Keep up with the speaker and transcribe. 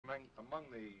Among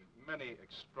the many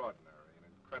extraordinary and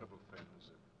incredible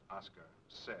things that Oscar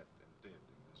said and did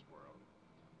in this world,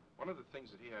 one of the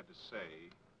things that he had to say,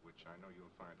 which I know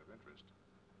you'll find of interest,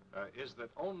 is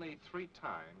that only 3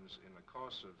 times in the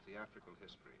course of theatrical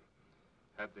history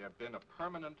had there been a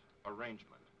permanent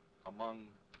arrangement among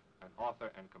an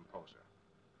author and composer.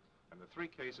 And the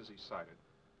 3 cases he cited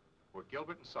were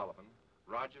Gilbert and Sullivan,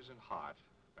 Rodgers and Hart,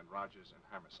 and Rodgers and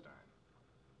Hammerstein.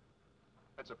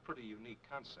 That's a pretty unique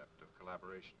concept of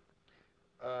collaboration.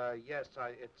 Yes,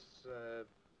 it's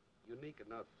unique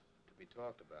enough to be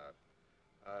talked about.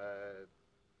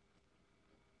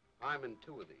 I'm in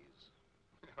 2 of these.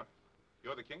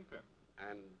 You're the kingpin.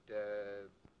 And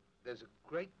there's a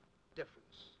great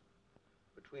difference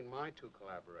between my 2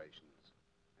 collaborations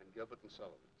and Gilbert and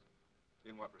Sullivan's.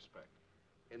 In what respect?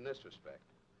 In this respect.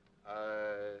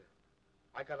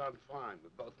 I got on fine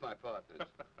with both my partners.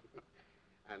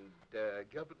 And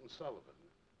Gilbert and Sullivan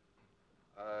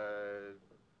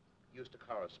used to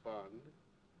correspond,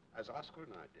 as Oscar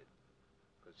and I did,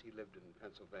 because he lived in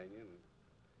Pennsylvania and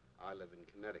I live in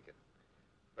Connecticut.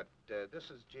 But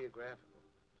this is geographical.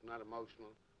 It's not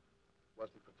emotional.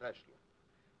 Wasn't professional.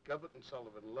 Gilbert and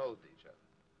Sullivan loathed each other.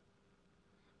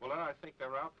 Well, then I think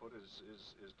their output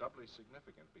is doubly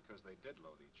significant because they did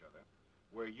loathe each other,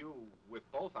 where you, with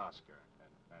both Oscar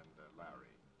and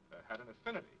Larry, had an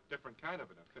affinity, different kind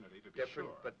of an affinity, to be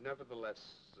sure. But nevertheless,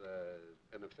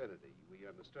 an affinity. We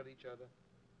understood each other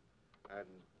and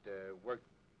worked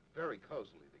very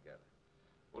cosily together.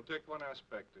 Well, Dick, one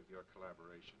aspect of your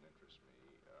collaboration interests me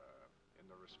in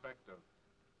the respect of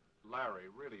Larry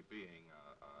really being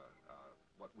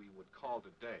what we would call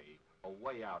today a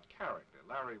way-out character.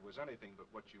 Larry was anything but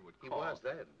what you would call... He was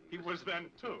then. He was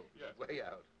then, too, yes. Way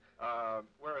out.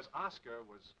 Whereas Oscar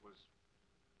was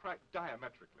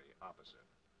diametrically opposite.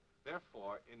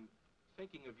 Therefore, in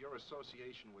thinking of your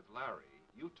association with Larry,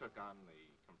 you took on the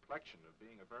complexion of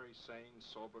being a very sane,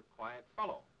 sober, quiet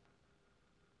fellow.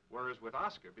 Whereas with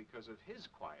Oscar, because of his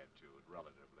quietude,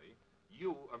 relatively,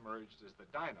 you emerged as the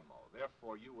dynamo.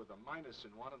 Therefore, you were the minus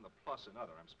in one and the plus in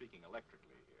other. I'm speaking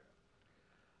electrically here.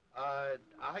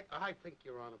 I think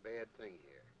you're on a bad thing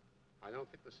here. I don't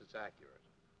think this is accurate.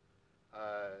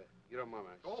 You don't mind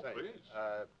my saying? Oh, please.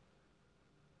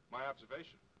 My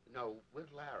observation. No,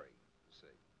 with Larry, you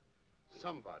see,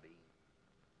 somebody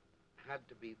had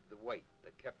to be the weight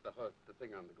that kept the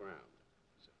thing on the ground.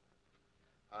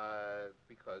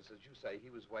 Because, as you say, he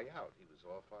was way out. He was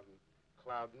off on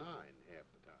cloud 9 half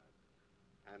the time.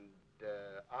 And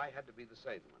I had to be the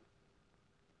sane one.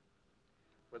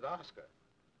 With Oscar,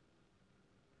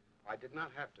 I did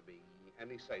not have to be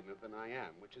any saner than I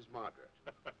am, which is moderate.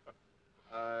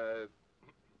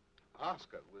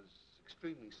 Oscar was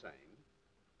extremely sane,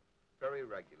 very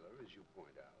regular, as you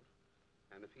point out.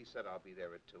 And if he said, I'll be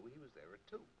there at 2, he was there at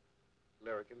 2,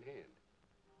 lyric in hand.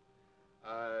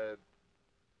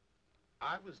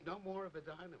 I was no more of a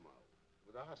dynamo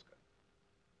with Oscar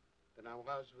than I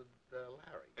was with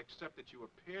Larry. Except that you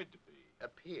appeared to be.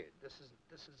 Appeared. This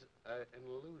is an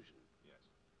illusion. Yes.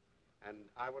 And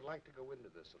I would like to go into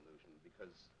this illusion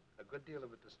because a good deal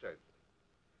of it disturbs me.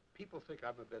 People think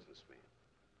I'm a businessman.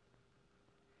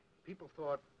 People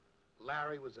thought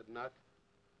Larry was a nut,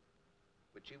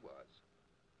 which he was,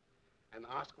 and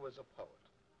Oscar was a poet,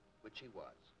 which he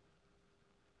was.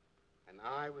 And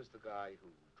I was the guy who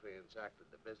transacted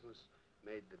the business,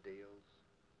 made the deals,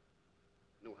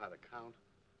 knew how to count.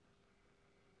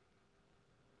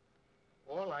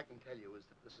 All I can tell you is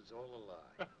that this is all a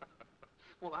lie.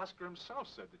 Well, Oscar himself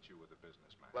said that you were the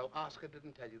businessman. Well, Oscar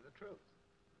didn't tell you the truth.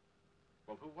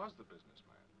 Well, who was the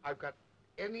businessman? I've got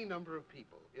any number of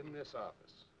people in this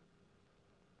office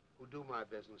who do my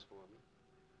business for me.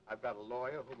 I've got a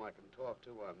lawyer whom I can talk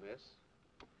to on this.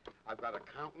 I've got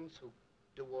accountants who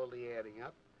do all the adding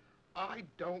up. I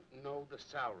don't know the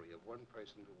salary of one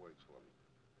person who works for me.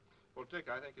 Well,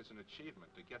 Dick, I think it's an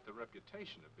achievement to get the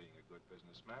reputation of being a good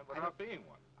businessman without being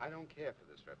one. I don't care for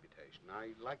this reputation.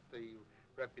 I like the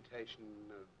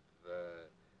reputation of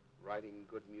writing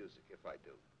good music, if I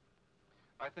do.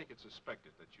 I think it's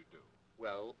suspected that you do.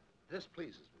 Well, this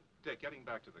pleases me. Dick, getting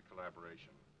back to the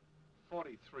collaboration,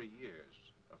 43 years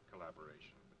of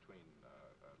collaboration between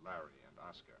Larry and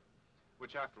Oscar,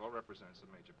 which, after all, represents a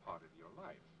major part of your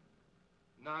life.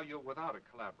 Now you're without a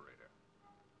collaborator.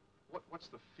 What's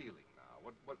the feeling now?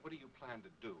 What do you plan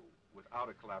to do without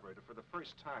a collaborator for the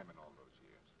first time in all those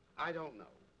years? I don't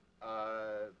know.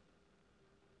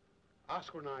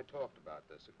 Oscar and I talked about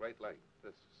this at great length.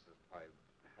 This I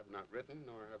have not written,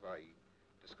 nor have I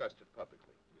discussed it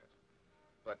publicly. Yes.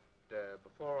 But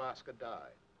before Oscar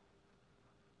died,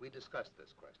 we discussed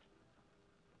this question.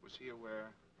 Was he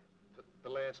aware? the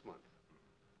last month.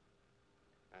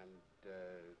 And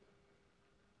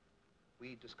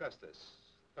we discussed this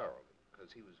thoroughly,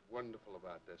 because he was wonderful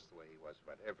about this the way he was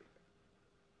about everything.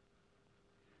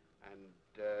 And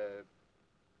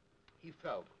he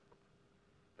felt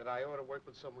that I ought to work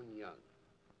with someone young.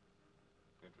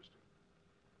 Interesting.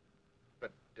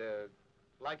 But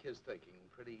like his thinking,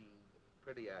 pretty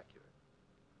accurate.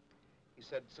 He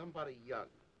said somebody young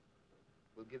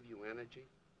will give you energy,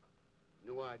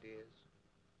 new ideas,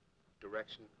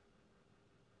 direction,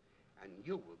 and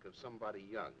you will give somebody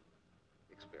young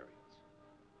experience.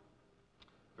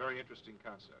 Very interesting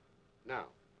concept. Now,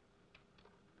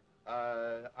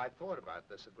 I thought about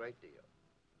this a great deal,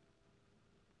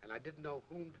 and I didn't know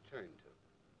whom to turn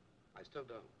to. I still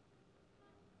don't.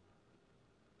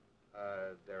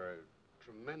 There are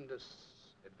tremendous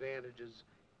advantages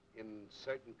in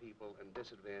certain people and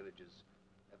disadvantages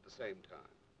at the same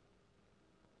time.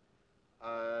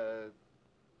 A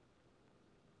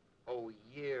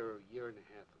year and a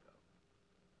half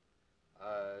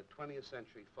ago, 20th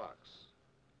Century Fox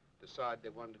decided they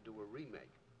wanted to do a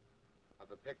remake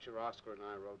of a picture Oscar and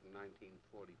I wrote in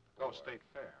 1944. Oh, State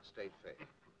Fair. State Fair.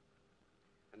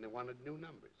 And they wanted new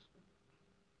numbers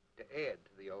to add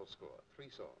to the old score, 3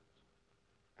 songs.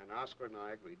 And Oscar and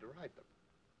I agreed to write them.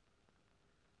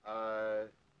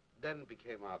 Then it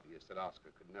became obvious that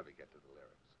Oscar could never get to the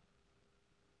lyrics.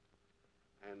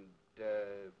 And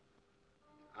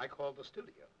I called the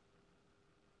studio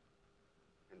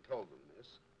and told them this.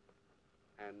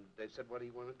 And they said, what do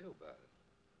you want to do about it?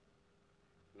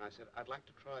 And I said, I'd like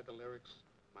to try the lyrics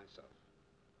myself.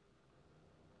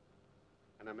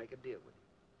 And I make a deal with you.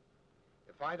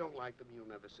 If I don't like them, you'll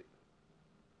never see them.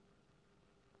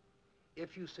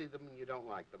 If you see them and you don't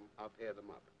like them, I'll tear them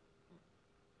up.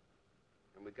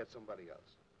 And we get somebody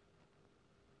else.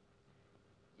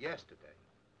 Yesterday,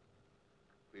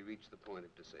 we reached the point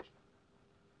of decision.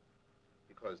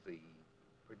 Because the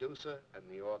producer and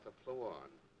the author flew on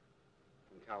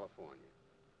from California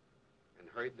and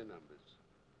heard the numbers,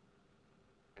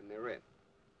 and they're in.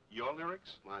 Your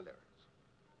lyrics? My lyrics.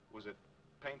 Was it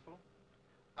painful?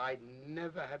 I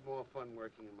never had more fun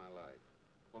working in my life.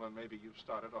 Well, then maybe you've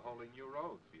started a wholly new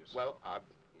road for yourself. Well,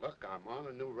 look, I'm on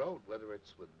a new road, whether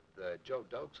it's with Joe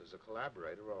Dokes as a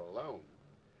collaborator or alone.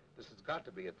 This has got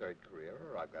to be a third career,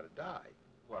 or I've got to die.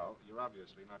 Well, you're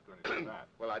obviously not going to do that.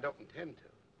 Well, I don't intend to.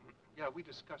 Yeah, we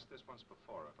discussed this once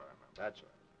before, if I remember. That's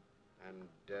right. And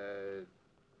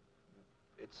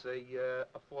it's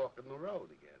a fork in the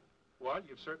road again. Well,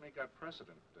 you've certainly got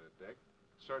precedent, Dick.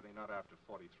 Certainly not after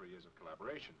 43 years of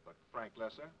collaboration, but Frank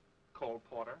Lesser, Cole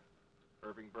Porter,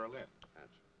 Irving Berlin.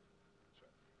 That's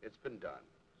right. It's been done.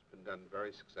 It's been done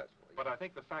very successfully. But I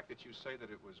think the fact that you say that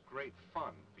it was great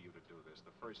fun for you to do this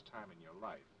the first time in your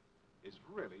life is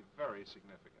really very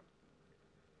significant.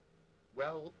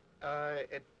 Well,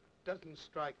 it doesn't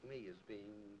strike me as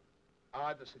being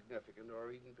either significant or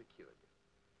even peculiar.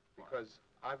 Because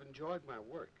I've enjoyed my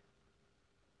work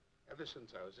ever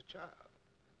since I was a child.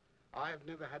 I have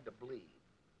never had to bleed.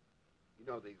 You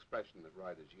know the expression that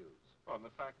writers use. Well, and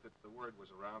the fact that the word was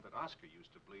around that Oscar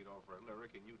used to bleed over a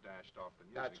lyric and you dashed off the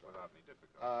music That's right. without any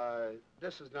difficulty.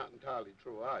 This is not entirely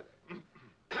true either.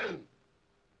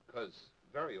 Because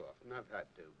very often I've had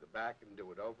to go back and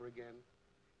do it over again.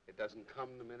 It doesn't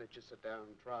come the minute you sit down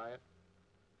and try it.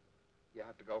 You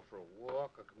have to go for a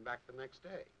walk or come back the next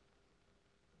day.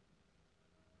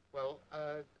 Well,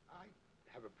 I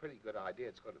have a pretty good idea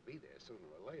it's going to be there sooner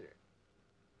or later.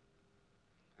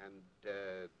 And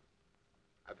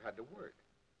I've had to work.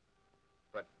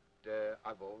 But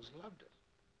I've always loved it.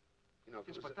 You know,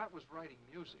 yes, but that was writing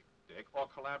music, Dick, or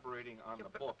collaborating on the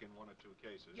book in one or two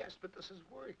cases. Yes, but this is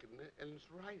work, and it's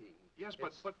writing. Yes,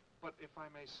 but if I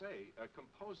may say,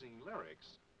 composing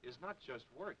lyrics is not just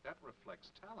work. That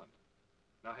reflects talent.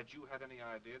 Now, had you had any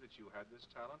idea that you had this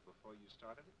talent before you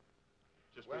started it?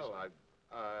 Just well, recently?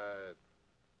 at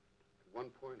one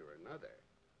point or another,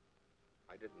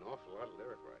 I did an awful lot of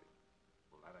lyric writing.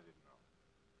 Well, that I didn't know.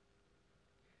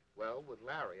 Well, with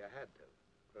Larry, I had to,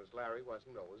 because Larry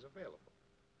wasn't always available.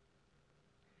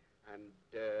 And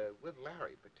with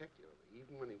Larry particularly,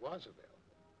 even when he was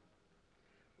available,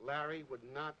 Larry would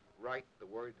not write the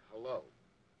word hello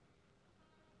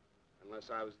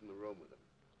unless I was in the room with him.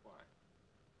 Why?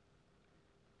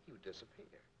 He would disappear.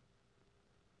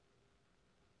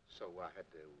 So I had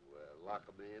to lock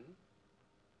him in,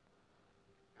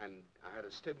 and I had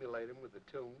to stimulate him with the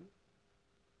tune,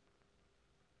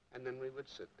 and then we would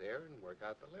sit there and work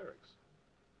out the lyrics.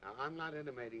 Now, I'm not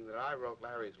intimating that I wrote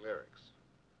Larry's lyrics,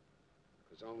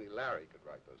 because only Larry could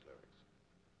write those lyrics.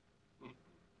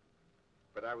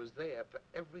 But I was there for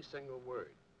every single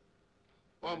word.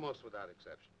 Almost without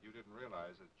exception. You didn't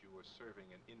realize that you were serving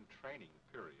an in-training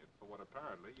period for what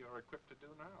apparently you're equipped to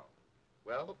do now.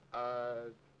 Well,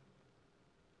 I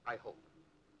hope.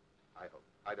 I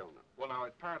don't know. Well, now,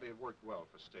 apparently it worked well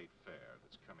for State Fair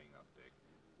that's coming up, Dick.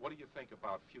 What do you think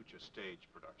about future stage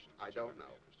productions? I don't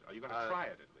know. Are you going to try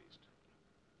it, at least?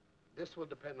 This will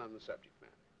depend on the subject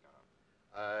matter.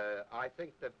 Uh-huh. I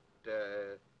think that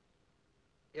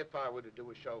if I were to do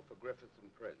a show for Griffith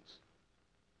and Prince,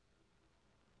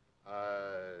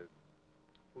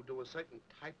 who do a certain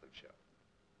type of show,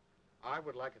 I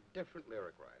would like a different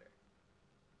lyric writer.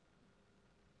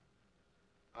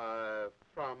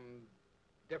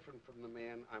 Different from the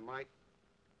man I might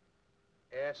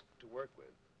ask to work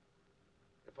with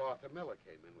if Arthur Miller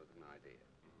came in with an idea.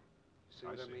 You see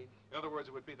what I mean? In other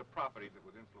words, it would be the property that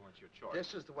would influence your choice.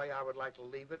 This is the way I would like to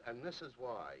leave it, and this is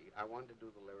why I wanted to do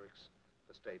the lyrics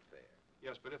for State Fair.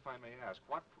 Yes, but if I may ask,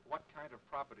 what kind of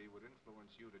property would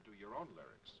influence you to do your own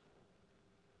lyrics?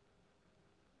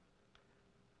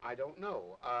 I don't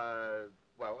know.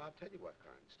 Well, I'll tell you what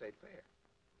kind. State Fair.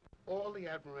 All the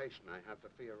admiration I have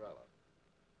for Fiorello,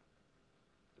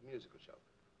 the musical show,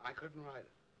 I couldn't write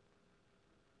it.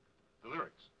 The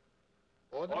lyrics?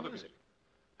 Or the Or the music.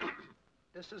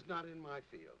 This is not in my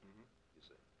field, you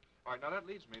see. All right, now that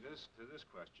leads me to this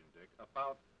question, Dick,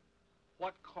 about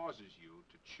what causes you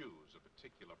to choose a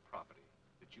particular property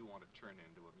that you want to turn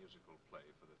into a musical play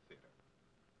for the theater.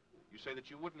 You say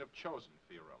that you wouldn't have chosen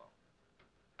Fiorello.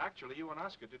 Actually, you and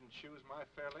Oscar didn't choose My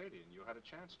Fair Lady, and you had a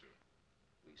chance to.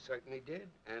 We certainly did,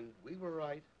 and we were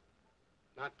right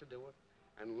not to do it,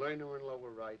 and Lerner and Lowe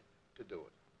were right to do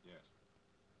it. Yes.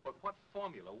 But what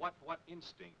formula, what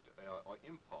instinct or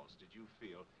impulse did you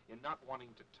feel in not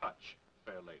wanting to touch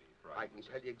Fair Lady? For I can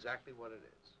tell you exactly what it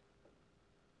is.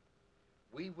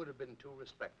 We would have been too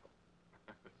respectful.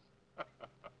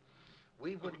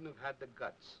 We wouldn't have had the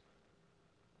guts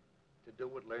to do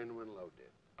what Lerner and Lowe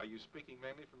did. Are you speaking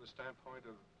mainly from the standpoint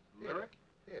of Theater. lyric?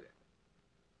 Theater.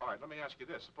 All right, let me ask you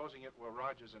this. Supposing it were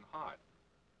Rodgers and Hart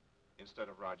instead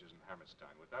of Rodgers and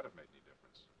Hammerstein, would that have made any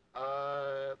difference?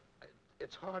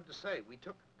 It's hard to say. We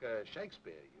took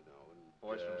Shakespeare, you know, and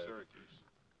Boys from Syracuse.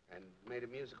 and made a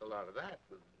musical out of that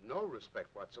with no respect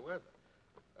whatsoever.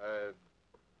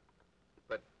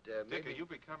 But Dick, maybe... are you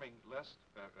becoming less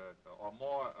or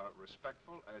more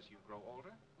respectful as you grow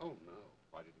older? Oh, no.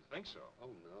 I didn't think so.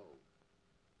 Oh, no.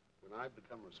 When I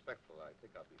become respectful, I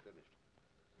think I'll be finished.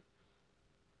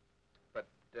 But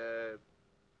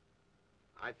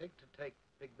I think to take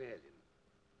Pygmalion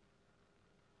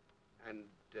and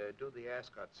do the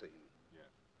ascot scene,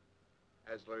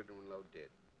 as Lerner and Lowe did,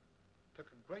 took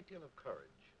a great deal of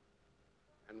courage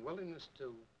and willingness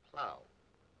to plow,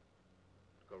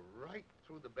 to go right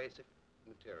through the basic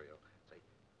material, say,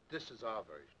 this is our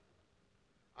version.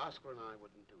 Oscar and I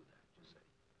wouldn't do that, you see.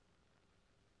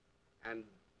 And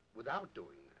without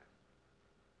doing that,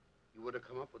 you would have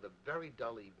come up with a very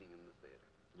dull evening in the theater.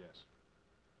 Yes.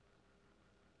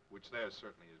 Which theirs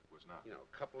certainly was not. You know,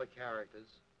 a couple of characters.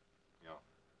 Yeah.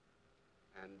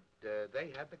 And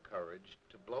they had the courage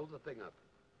to blow the thing up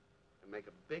and make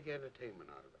a big entertainment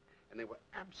out of it. And they were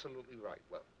absolutely right.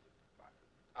 Well,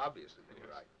 obviously they were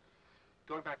right.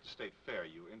 Going back to State Fair,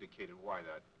 you indicated why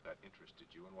that interested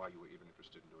you and why you were even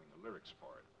interested in doing the lyrics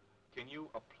for it. Can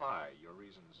you apply your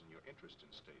reasons and your interest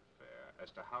in State Fair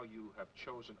as to how you have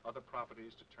chosen other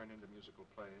properties to turn into musical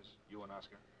plays, you and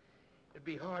Oscar? It'd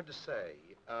be hard to say,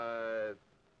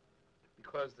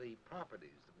 because the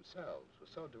properties themselves were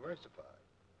so diversified.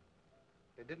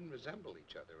 They didn't resemble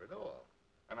each other at all.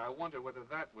 And I wonder whether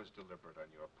that was deliberate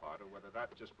on your part or whether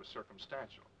that just was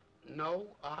circumstantial.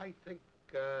 No, I think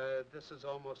this is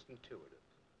almost intuitive.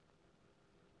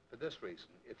 For this reason,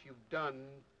 if you've done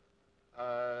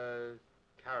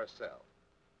Carousel,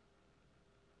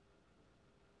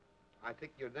 I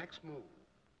think your next move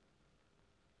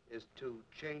is to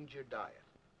change your diet.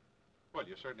 Well,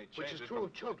 you certainly changed it. Which is true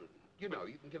of children. You know,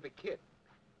 you can give a kid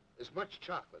as much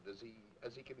chocolate as he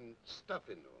can stuff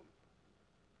into him.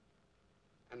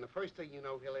 And the first thing you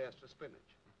know, he'll ask for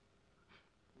spinach.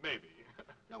 Maybe.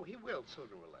 No, he will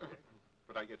sooner or later.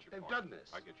 But I get your point. They've done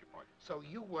this. I get your point. So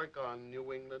you work on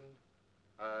New England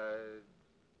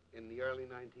in the early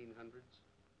 1900s.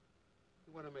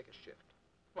 You want to make a shift.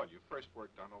 Well, you first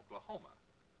worked on Oklahoma.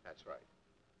 That's right.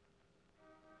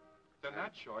 Then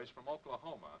that choice from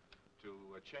Oklahoma to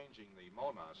changing the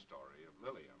Mona story of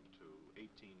Lilium to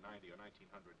 1890 or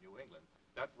 1900 New England,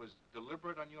 that was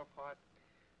deliberate on your part?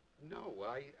 No,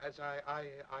 I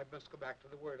must go back to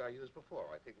the word I used before.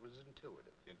 I think it was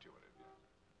intuitive. Intuitive, yes.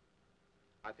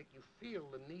 I think you feel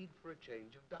the need for a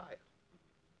change of diet,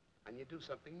 and you do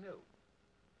something new.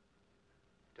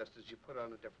 just as you put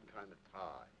on a different kind of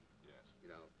tie. Yes.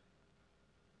 You know.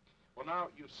 Well,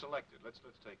 now you've selected, let's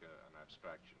take an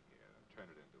abstraction here and turn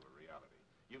it into a reality.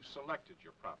 You've selected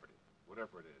your property,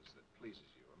 whatever it is that pleases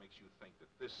you or makes you think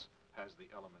that this has the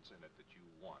elements in it that you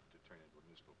want to turn into a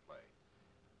musical play.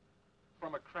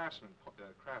 From a craftsman's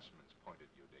point of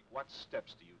view, Dick, what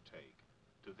steps do you take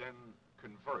to then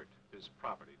convert this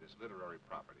property, this literary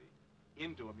property,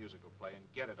 into a musical play and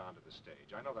get it onto the stage?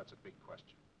 I know that's a big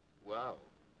question. Wow.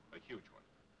 A huge one.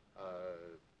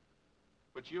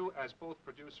 But you, as both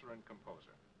producer and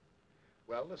composer.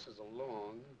 Well, this is a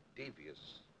long, devious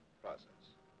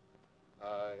process.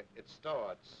 It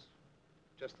starts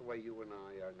just the way you and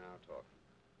I are now talking.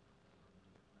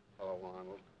 Hello,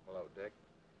 Arnold. Hello, Dick.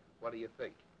 What do you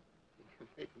think?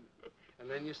 And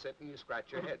then you sit and you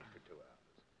scratch your head for 2 hours.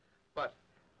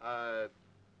 But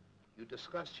you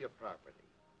discuss your property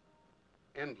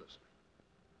endlessly.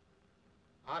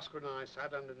 Oscar and I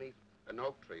sat underneath an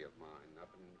oak tree of mine up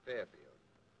in Fairfield,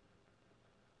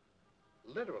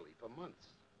 literally for months.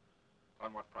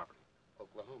 On what property?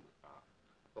 Oklahoma. Ah.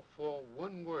 Before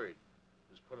one word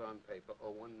was put on paper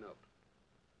or one note,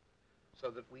 so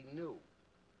that we knew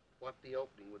what the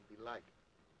opening would be like.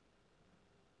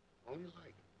 Only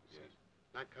like, you see,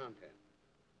 not content.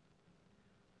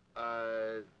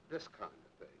 This kind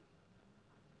of thing.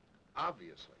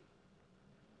 Obviously,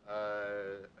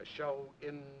 a show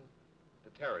in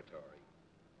the territory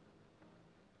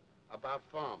about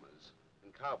farmers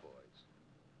and cowboys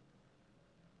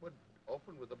would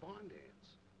open with a barn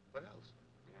dance. What else?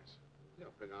 Yes. You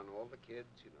know, bring on all the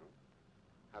kids, you know,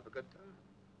 have a good time.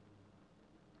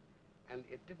 And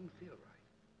it didn't feel right.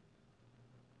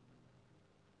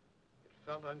 It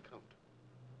felt uncomfortable.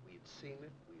 We had seen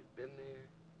it, we had been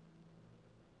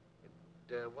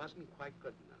there. It wasn't quite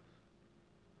good enough.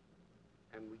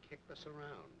 And we kicked this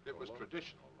around. It was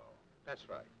traditional, though. That's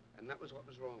right. And that was what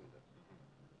was wrong with it.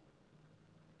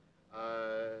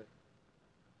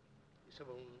 He said,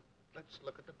 well, let's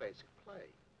look at the basic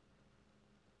play.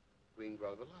 Green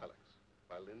Grow the Lilacs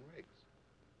by Lynn Riggs.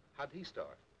 How'd he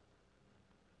start?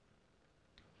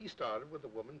 He started with a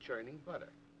woman churning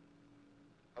butter,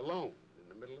 alone in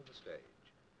the middle of the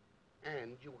stage.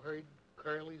 And you heard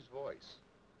Curly's voice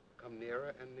come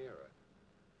nearer and nearer.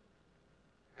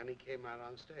 And he came out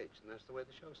on stage, and that's the way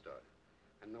the show started.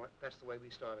 And that's the way we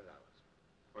started ours.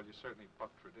 Well, you certainly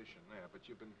bucked tradition there, but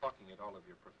you've been bucking it all of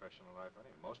your professional life, I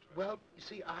think, most of it. Well, you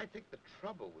see, I think the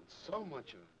trouble with so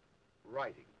much of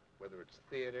writing, whether it's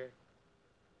theater,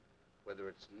 whether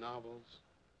it's novels,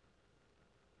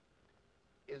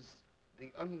 is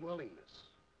the unwillingness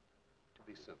to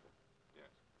be simple.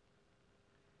 Yes.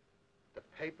 The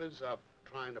papers are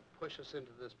trying to push us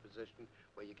into this position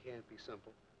where you can't be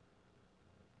simple.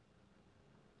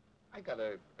 I got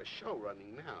a show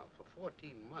running now for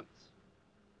 14 months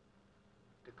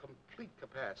to complete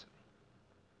capacity.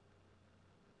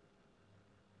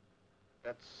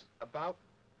 That's about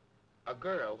a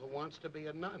girl who wants to be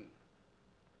a nun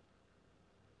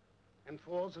and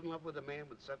falls in love with a man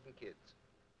with 7 kids.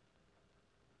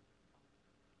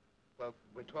 Well,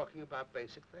 we're talking about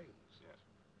basic things.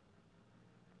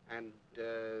 Yes. And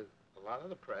a lot of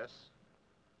the press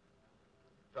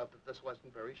felt that this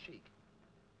wasn't very chic.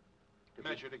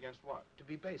 Measured against what? To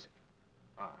be basic.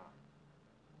 Uh-huh.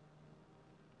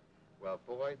 Well,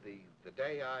 boy, the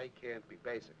day I can't be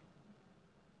basic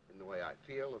in the way I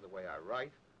feel or the way I write,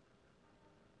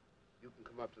 you can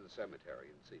come up to the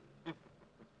cemetery and see me.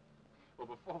 Well,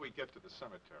 before we get to the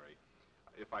cemetery,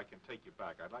 if I can take you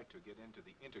back, I'd like to get into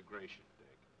the integration,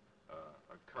 Dick,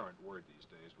 a current word these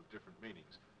days with different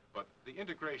meanings. But the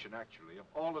integration, actually, of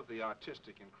all of the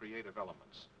artistic and creative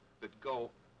elements that go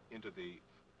into the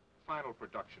final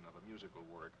production of a musical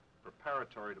work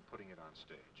preparatory to putting it on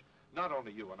stage. Not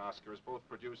only you and Oscar as both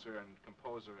producer and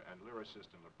composer and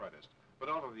lyricist and librettist, but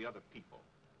all of the other people.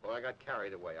 Well, I got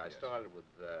carried away. I Yes. started with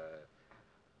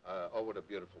Oh, What a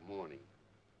Beautiful Morning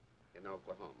in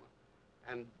Oklahoma.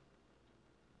 And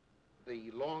the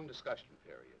long discussion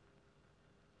period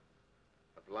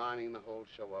of lining the whole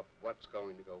show up, what's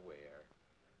going to go where.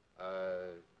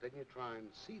 Then you try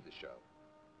and see the show.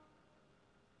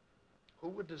 Who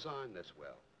would design this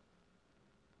well?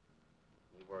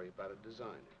 You worry about a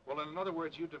designer. Well, in other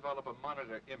words, you develop a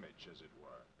monitor image, as it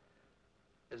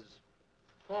were. As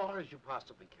far as you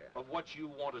possibly can. Of what you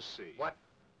want to see. What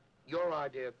your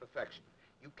idea of perfection.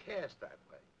 You cast that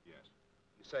way. Yes.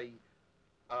 You say,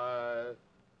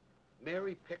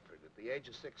 Mary Pickford at the age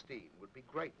of 16 would be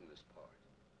great in this part.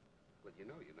 Well, you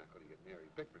know you're not going to get Mary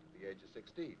Pickford at the age of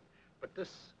 16. But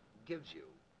this gives you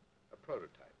a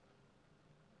prototype.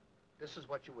 This is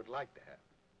what you would like to have.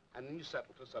 and then you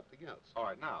settle for something else. All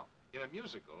right, now, in a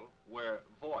musical where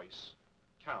voice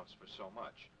counts for so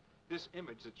much, this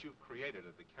image that you've created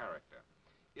of the character,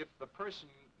 if the person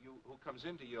who comes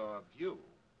into your view,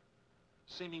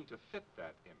 seeming to fit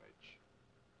that image,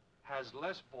 has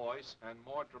less voice and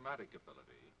more dramatic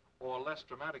ability, or less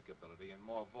dramatic ability and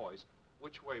more voice,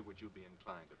 which way would you be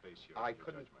inclined to base your I your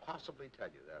couldn't judgment? possibly tell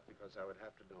you that because I would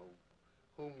have to know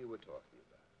whom you were talking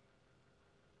about.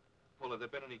 Well, have there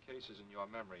been any cases in your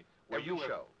memory Every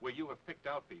show. where you have picked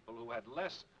out people who had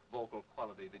less vocal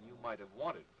quality than you might have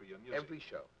wanted for your music? Every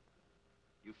show.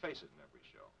 You face it in every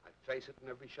show. I face it in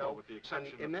every show, Well, with the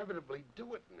exception and inevitably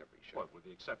do it in every show. Well, with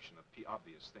the exception of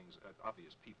obvious things,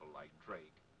 obvious people like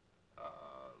Drake,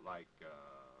 like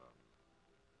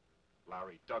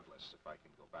Larry Douglas, if I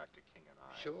can go back to King and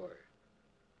I. Sure.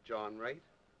 John Raitt.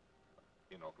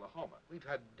 In Oklahoma. We've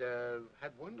had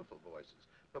wonderful voices,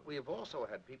 but we have also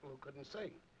had people who couldn't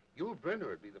sing. Yul Brynner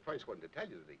would be the first one to tell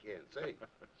you that he can't sing.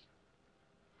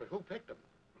 But who picked them?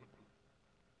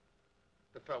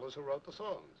 The fellows who wrote the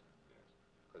songs. Yes.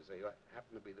 Because they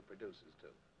happen to be the producers,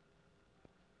 too.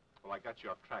 Well, I got you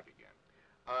off track again.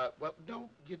 Well, no,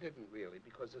 you didn't really,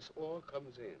 because this all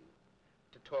comes in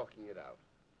to talking it out.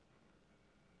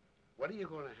 What are you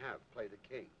going to have play the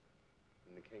king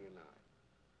in The King and I?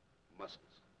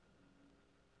 Muscles.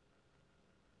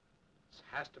 This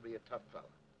has to be a tough fella.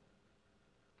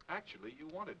 Actually, you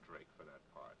wanted Drake for that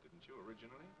part, didn't you,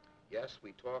 originally? Yes,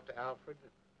 we talked to Alfred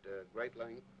at great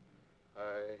length.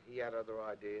 He had other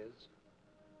ideas,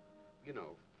 you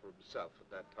know, for himself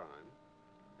at that time.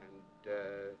 And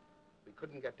we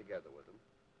couldn't get together with him.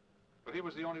 But he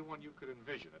was the only one you could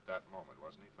envision at that moment,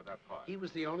 wasn't he, for that part? He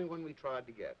was the only one we tried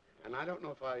to get. And I don't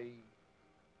know if I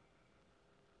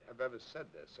have ever said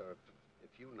this, or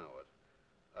if you know it.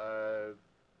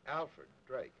 Alfred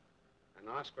Drake and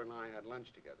Oscar and I had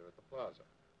lunch together at the Plaza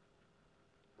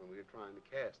when we were trying to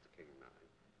cast The King and I.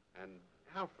 And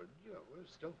Alfred, you know, we're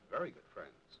still very good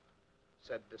friends,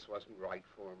 said this wasn't right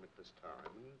for him at this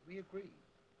time, and we agreed.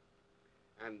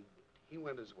 And he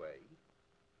went his way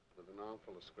with an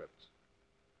armful of scripts.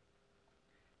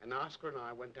 And Oscar and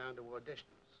I went down to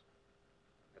auditions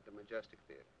at the Majestic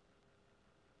Theater.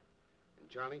 And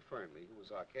Johnny Fernley, who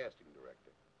was our casting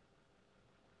director,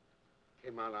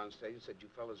 came out on stage and said, "You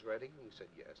fellas ready?" And we said,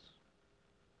 "Yes."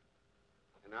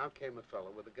 And out came a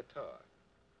fellow with a guitar.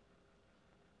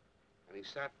 And he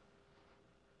sat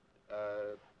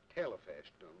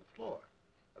tailor-fashioned on the floor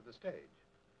of the stage.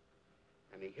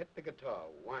 And he hit the guitar,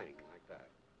 whang, like that,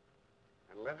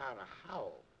 and let out a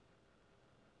howl.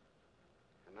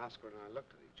 And Oscar and I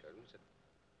looked at each other and said,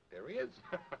 "There he is."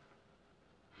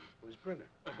 It was Brynner.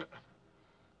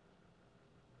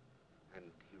 And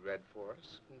he read for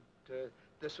us, and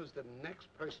this was the next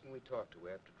person we talked to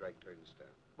after Drake turned us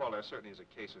down. Well, there certainly is a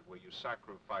case of where you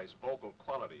sacrifice vocal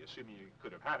quality, assuming you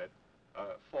could have had it,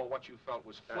 for what you felt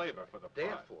was flavor for the part.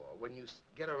 Therefore, when you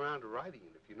get around to writing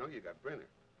it, if you know you got Brynner,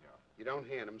 you don't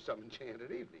hand him some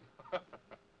enchanted evening.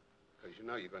 Because you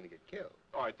know you're going to get killed.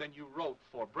 All right, then you wrote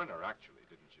for Brynner, actually,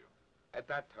 didn't you? At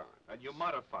that time. And you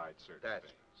modified certain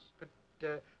That's things.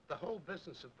 But the whole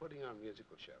business of putting on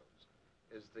musical shows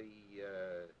is the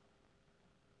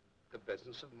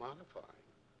business of modifying.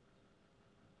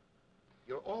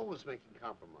 You're always making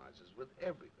compromises with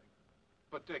everything.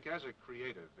 But, Dick, as a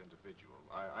creative individual,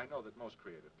 I know that most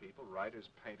creative people, writers,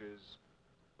 painters,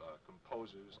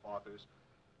 composers, authors,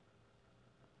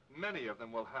 many of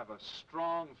them will have a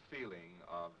strong feeling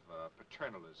of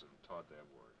paternalism toward their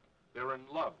work. They're in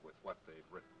love with what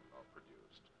they've written or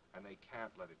produced, and they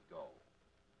can't let it go.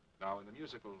 Now, in the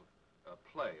musical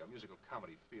play, a musical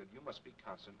comedy field, you must be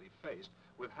constantly faced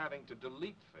with having to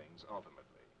delete things,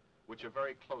 ultimately, which are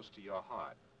very close to your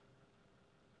heart.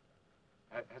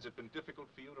 Has it been difficult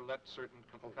for you to let certain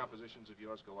compositions of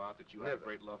yours go out that you have a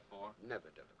great love for? Never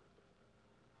difficult.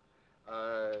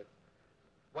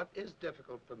 What is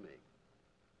difficult for me,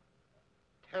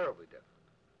 terribly difficult,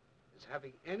 is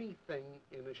having anything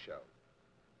in a show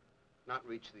not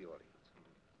reach the audience.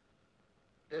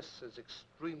 This is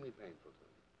extremely painful to me.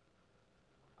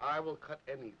 I will cut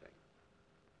anything.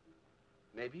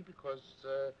 Maybe because,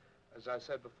 as I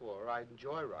said before, I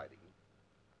enjoy writing,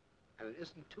 and it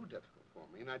isn't too difficult for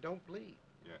me, and I don't bleed.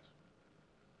 Yes.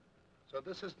 So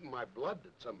this isn't my blood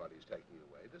that somebody's taking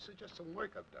away. This is just some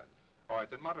work I've done. All right,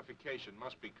 then modification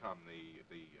must become the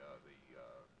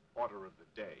order of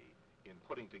the day in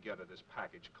putting together this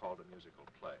package called a musical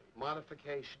play.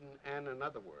 Modification and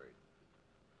another word,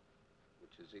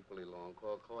 which is equally long,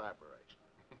 called collaboration.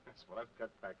 That's what I've got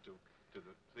back to the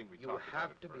thing we You talked about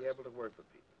have at to first. be able to work with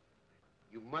people.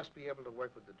 You must be able to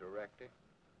work with the director,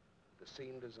 the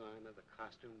scene designer, the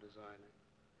costume designer,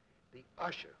 the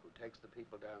usher who takes the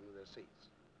people down to their seats.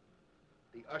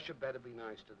 The usher better be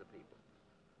nice to the people.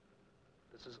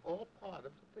 This is all part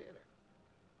of the theater.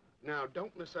 Now,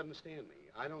 don't misunderstand me.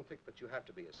 I don't think that you have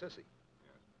to be a sissy.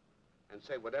 Yes. And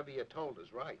say whatever you're told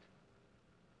is right.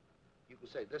 You can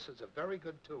say, this is a very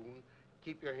good tune,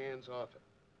 keep your hands off it.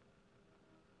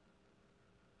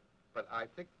 But I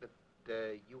think that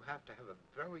you have to have a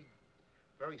very,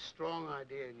 very strong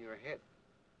idea in your head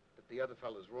that the other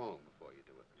fellow's wrong before you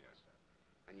do it. Yes, sir.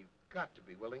 And you've got to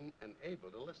be willing and able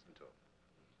to listen to him.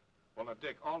 Well, now,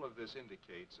 Dick, all of this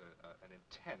indicates an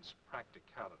intense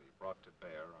practicality brought to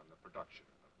bear on the production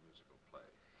of a musical play.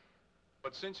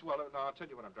 But since, well, now, I'll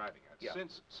tell you what I'm driving at. Yeah.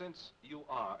 Since you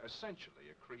are essentially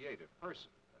a creative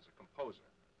person as a composer,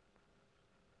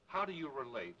 how do you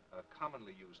relate a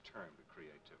commonly used term to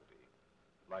creativity,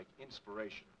 like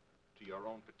inspiration, to your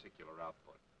own particular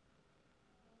output?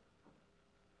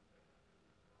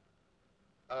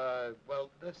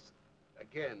 Well, this,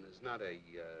 again, is not a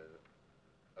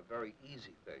very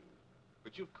easy thing.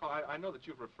 But I know that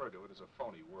you've referred to it as a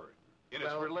phony word. In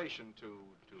Well, its relation to...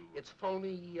 It's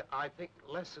phony, I think,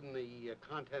 less in the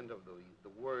content of the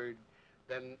word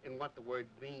than in what the word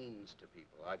means to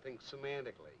people. I think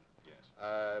semantically,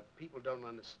 Yes. People don't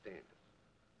understand it.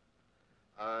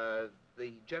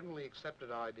 The generally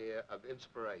accepted idea of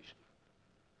inspiration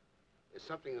is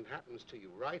something that happens to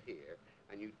you right here,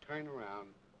 and you turn around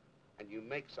and you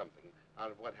make something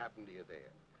out of what happened to you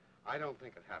there. I don't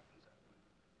think it happens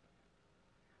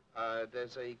that way.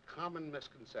 There's a common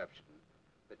misconception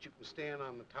that you can stand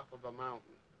on the top of a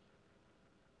mountain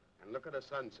and look at a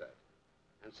sunset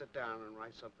and sit down and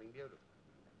write something beautiful.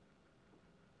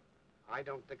 I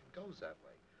don't think it goes that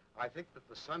way. I think that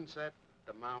the sunset,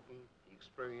 the mountain, the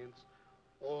experience,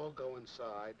 all go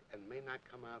inside and may not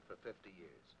come out for 50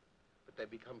 years. But they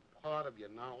become part of your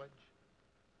knowledge,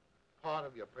 part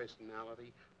of your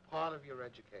personality, part of your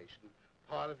education,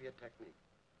 part of your technique.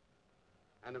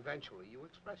 And eventually you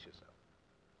express yourself.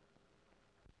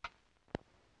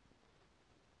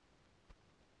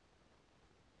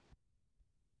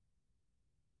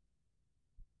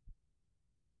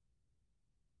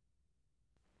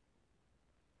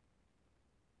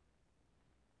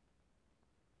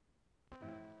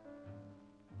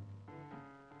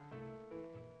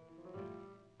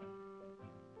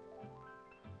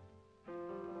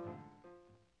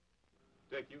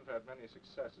 Dick, you've had many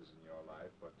successes in your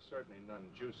life, but certainly none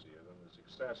juicier than the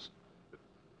success that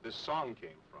this song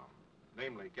came from,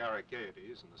 namely Garrick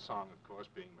Gaieties, and the song, of course,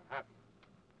 being Manhattan.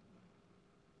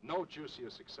 No juicier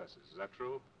successes, is that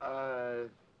true?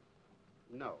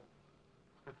 No.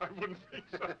 I wouldn't think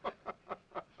so.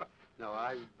 No,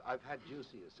 I've had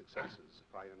juicier successes,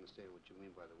 if I understand what you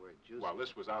mean by the word juicy. Well,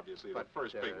 this was obviously But, the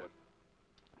first big one.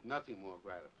 Nothing more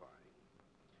gratifying.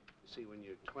 You see, when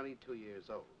you're 22 years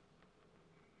old,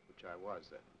 which I was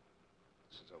then,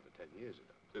 this is over 10 years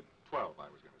ago. 12, I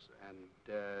was going to say. And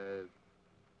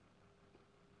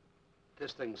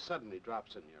this thing suddenly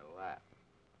drops in your lap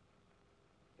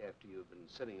after you've been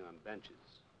sitting on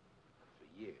benches for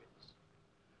years.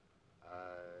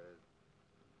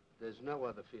 There's no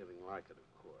other feeling like it,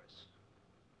 of course.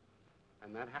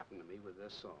 And that happened to me with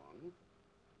this song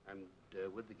and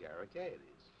with the Garrick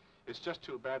Gaieties. It's just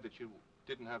too bad that you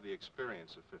didn't have the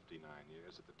experience of 59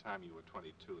 years at the time you were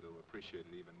 22 to appreciate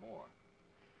it even more.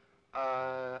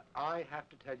 I have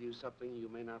to tell you something you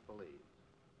may not believe.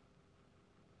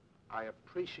 I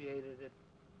appreciated it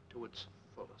to its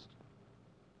fullest.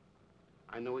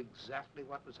 I know exactly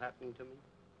what was happening to me.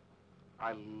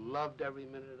 I loved every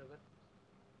minute of it.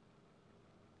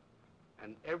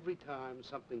 And every time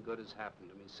something good has happened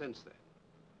to me since then,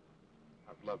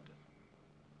 I've loved it.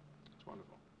 It's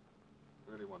wonderful.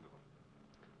 Really wonderful.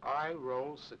 I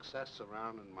roll success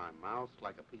around in my mouth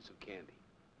like a piece of candy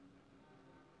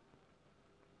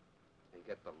and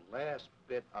get the last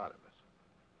bit out of it.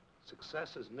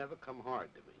 Success has never come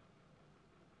hard to me,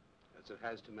 as it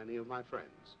has to many of my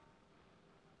friends.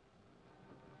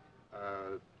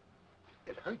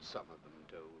 It hurts some of them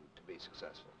to be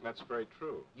successful. That's very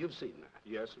true. You've seen that.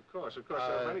 Yes, of course. Of course,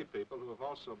 there are many people who have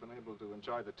also been able to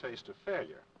enjoy the taste of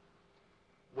failure.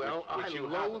 Well, which you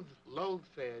I haven't. loathe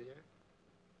failure.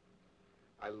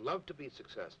 I love to be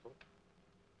successful.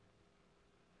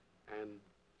 And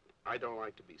I don't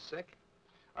like to be sick.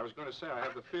 I was going to say, I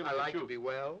have the feeling I that like you... to be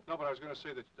well. No, but I was going to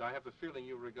say that I have the feeling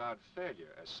you regard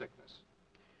failure as sickness.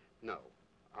 No.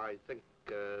 I think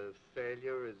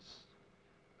failure is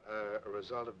a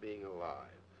result of being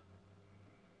alive.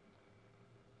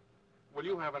 Well,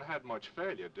 you haven't had much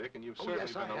failure, Dick, and you've certainly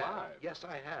yes, been I have. alive. Yes,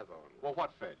 I have, Arnold. Well,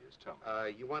 what failures? Tell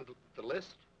me. You want the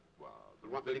list? Well,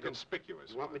 want me The to go,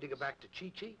 conspicuous you want me to go ones. back to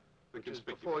Chi-Chi? The Which is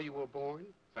conspicuous before you were ones. born,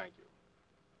 Thank you.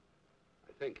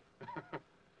 I think.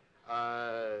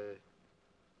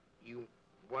 You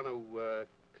want to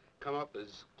come up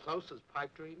as close as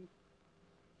Pipe Dream?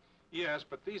 Yes,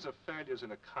 but these are failures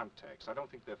in a context. I don't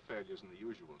think they're failures in the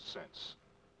usual sense.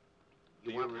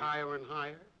 You Do want re- Higher and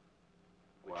Higher?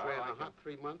 Which Well, ran I a hot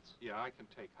 3 months? Yeah, I can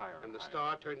take higher And the higher.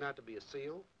 star turned out to be a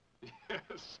seal?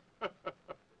 Yes.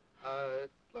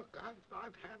 Look,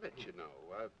 I've had it, you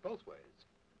know, both ways.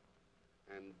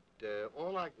 And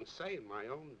all I can say in my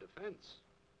own defense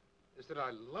is that I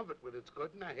love it when it's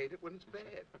good and I hate it when it's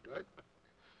bad. Right?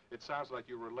 It sounds like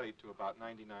you relate to about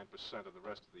 99% of the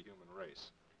rest of the human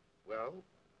race. Well,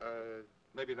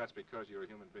 Maybe that's because you're a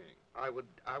human being. I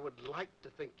would like to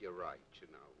think you're right, you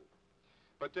know.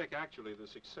 But, Dick, actually, the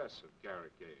success of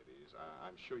Garrett Gaieties,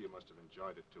 I'm sure you must have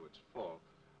enjoyed it to its full,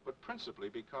 but principally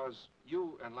because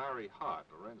you and Larry Hart,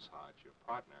 Lorenz Hart, your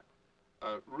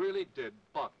partner, really did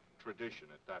buck tradition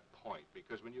at that point,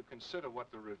 because when you consider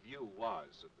what the review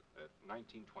was at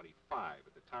 1925,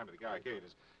 at the time of the Garrett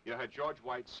Gaieties, you had George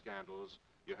White's Scandals,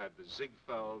 you had the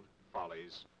Ziegfeld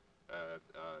Follies,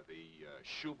 the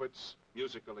Schubert's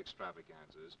musical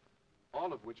extravaganzas,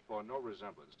 all of which bore no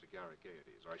resemblance to Garrett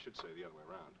Gaieties, or I should say the other way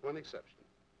around. One exception.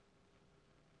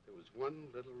 There was one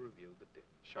little review that did.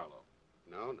 Charlot.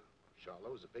 No.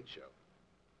 Charlot was a big show.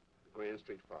 The Grand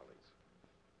Street Follies.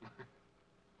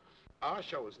 Our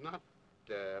show was not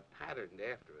patterned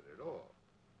after it at all.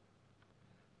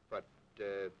 But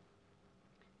it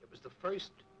was the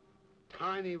first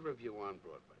tiny review on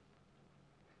Broadway.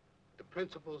 The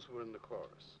principals were in the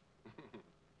chorus.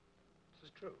 This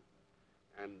is true.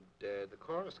 And the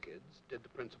chorus kids did the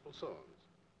principal songs.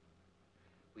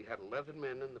 We had 11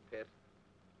 men in the pit,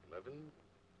 11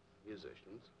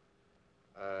 musicians.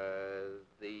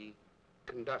 The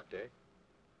conductor,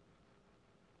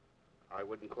 I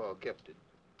wouldn't call gifted,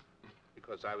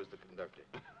 because I was the conductor.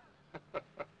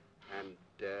 And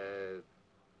the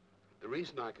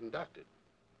reason I conducted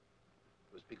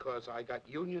was because I got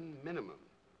union minimum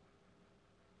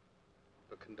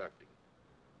for conducting.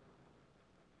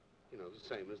 You know, the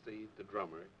same as the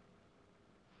drummer.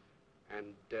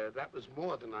 And that was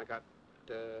more than I got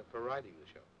for writing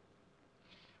the show.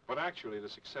 But actually, the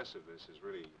success of this is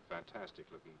really fantastic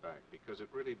looking back, because it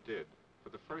really did, for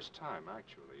the first time,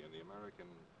 actually, in the American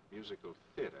musical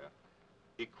theater,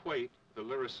 equate the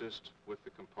lyricist with the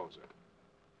composer.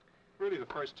 Really the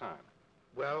first time.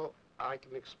 Well, I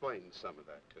can explain some of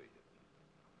that to you.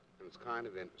 And it's kind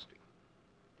of interesting.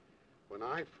 When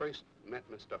I first met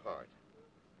Mr. Hart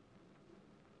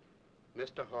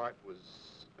was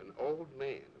an old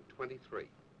man of 23,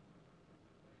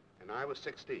 and I was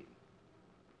 16.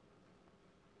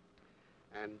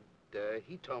 And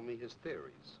he told me his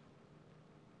theories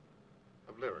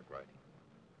of lyric writing.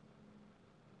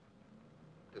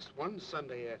 This one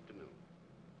Sunday afternoon,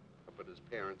 up at his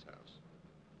parents'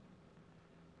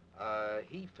 house,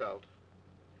 he felt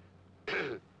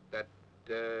that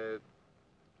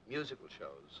musical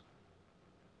shows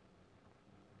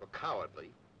were cowardly,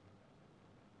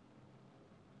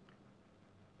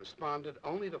 responded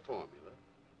only to formula,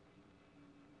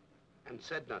 and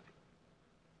said nothing.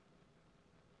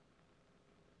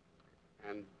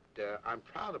 And I'm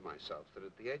proud of myself that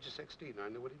at the age of 16, I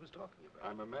knew what he was talking about.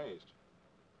 I'm amazed.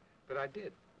 But I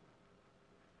did.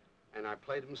 And I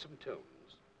played him some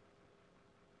tunes,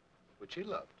 which he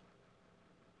loved.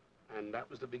 And that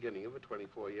was the beginning of a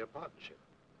 24-year partnership.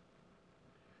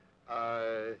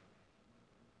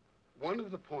 One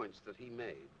of the points that he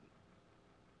made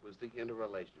was the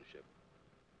interrelationship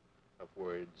of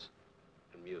words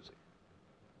and music.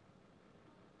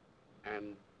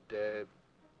 And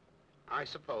I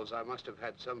suppose I must have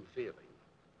had some feeling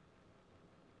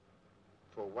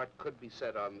for what could be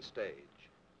said on the stage,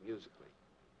 musically.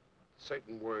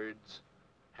 Certain words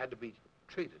had to be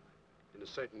treated in a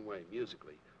certain way,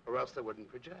 musically, or else they wouldn't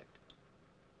project.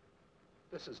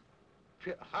 This is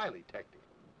highly technical.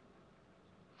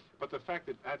 But the fact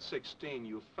that at 16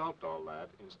 you felt all that,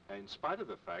 in spite of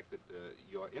the fact that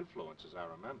your influence, as I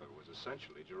remember, was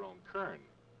essentially Jerome Kern,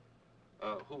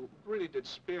 who really did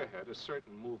spearhead a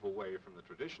certain move away from the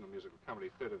traditional musical comedy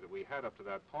theater that we had up to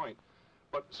that point.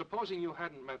 But supposing you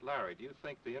hadn't met Larry, do you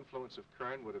think the influence of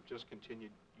Kern would have just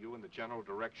continued you in the general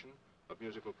direction of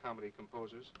musical comedy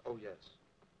composers? Oh, yes.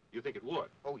 You think it would?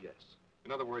 Oh, yes.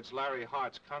 In other words, Larry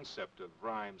Hart's concept of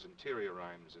rhymes, interior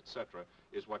rhymes, etc.,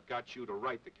 is what got you to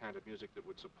write the kind of music that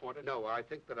would support it? No, I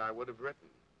think that I would have written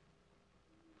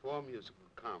for musical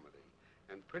comedy,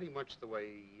 and pretty much the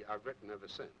way I've written ever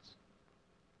since,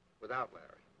 without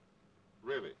Larry.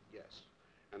 Really? Yes.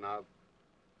 And I'll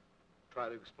try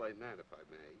to explain that, if I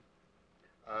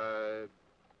may.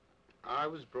 I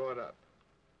was brought up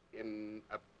in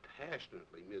a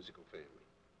passionately musical family.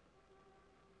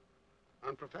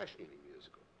 Unprofessionally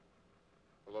musical.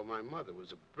 Although my mother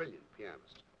was a brilliant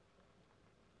pianist.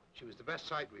 She was the best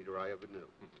sight reader I ever knew.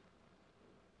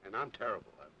 And I'm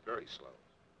terrible. I'm very slow.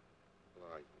 Well,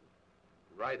 I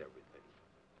write everything.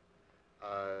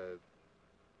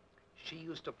 She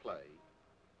used to play,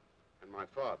 and my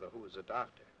father, who was a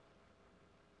doctor,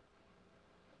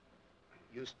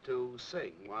 used to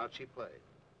sing while she played.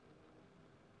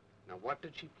 Now, what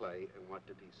did she play and what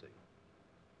did he sing?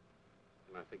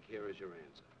 And I think here is your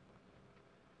answer.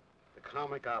 The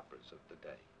comic operas of the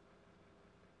day.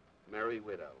 Merry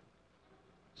Widow,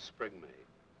 Spring Maid,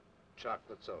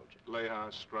 Chocolate Soldier.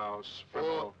 Leha, Strauss,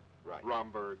 Frimmel, right.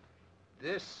 Romberg.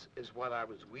 This is what I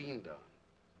was weaned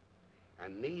on.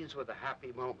 And these were the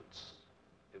happy moments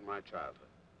in my childhood.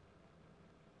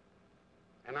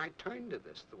 And I turned to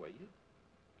this the way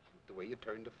you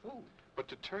turn to food. But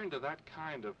to turn to that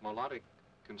kind of melodic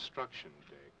construction,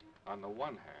 Dick, on the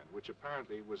one hand, which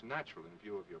apparently was natural in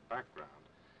view of your background,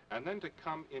 and then to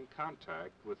come in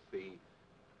contact with the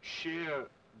sheer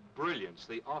brilliance,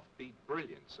 the offbeat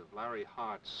brilliance of Larry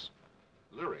Hart's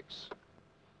lyrics,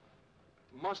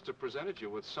 must have presented you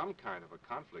with some kind of a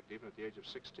conflict even at the age of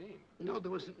 16. No,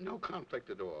 there was no conflict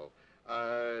at all.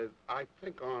 I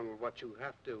think, Arnold, what you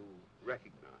have to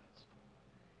recognize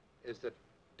is that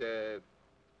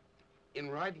in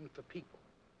writing for people,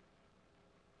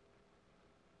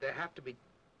 there have to be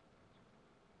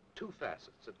two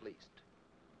facets at least.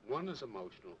 One is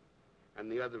emotional,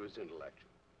 and the other is intellectual.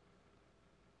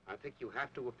 I think you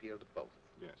have to appeal to both.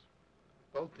 Yes.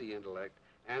 Both the intellect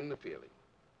and the feeling.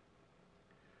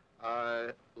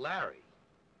 Larry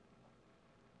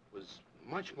was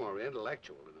much more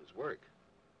intellectual in his work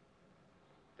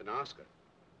than Oscar.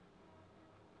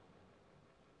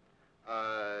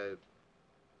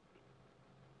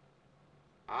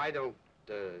 I don't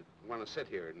want to sit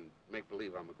here and make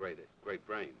believe I'm a great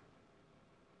brain.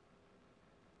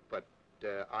 But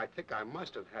I think I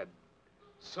must have had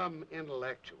some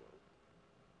intellectual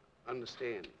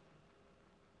understanding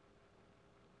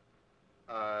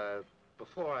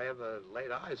before I ever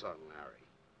laid eyes on Larry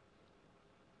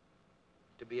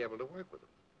to be able to work with him.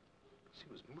 Because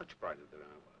he was much brighter than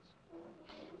I was.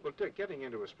 Well, Dick, getting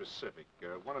into a specific,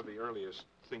 one of the earliest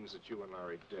things that you and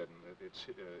Larry did, and it's,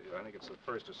 I think it's the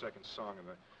first or second song in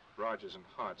the Rodgers and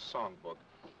Hart songbook,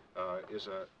 is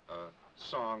a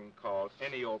song called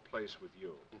Any Old Place with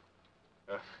You.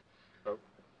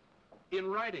 In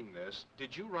writing this,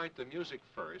 did you write the music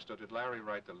first, or did Larry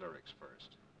write the lyrics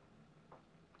first?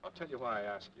 I'll tell you why I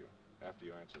ask you after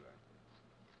you answer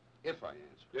that. If I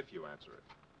answer. If you answer it.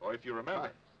 Or if you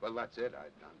remember. Well, that's it.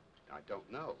 I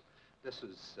don't know. This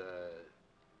is,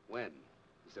 when?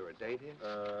 Is there a date here?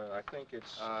 I think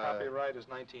it's copyright is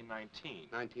 1919.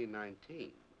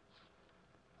 1919.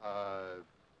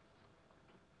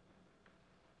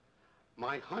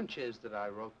 My hunch is that I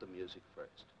wrote the music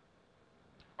first.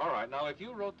 All right, now if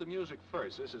you wrote the music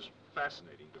first, this is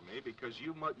fascinating to me because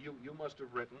you must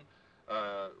have written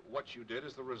what you did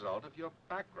as the result of your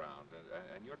background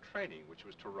and your training, which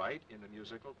was to write in the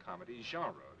musical comedy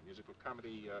genre, the musical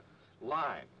comedy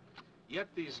line. Yet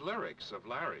these lyrics of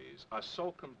Larry's are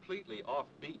so completely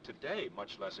offbeat today,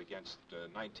 much less against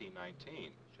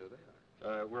 1919. Sure they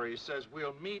are. Where he says,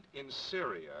 we'll meet in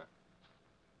Syria,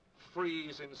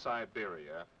 freeze in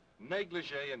Siberia,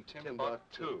 negligee in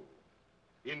Timbuktu.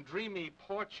 In dreamy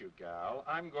Portugal,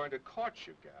 I'm going to court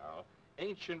you, gal.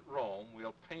 Ancient Rome,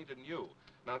 we'll paint anew.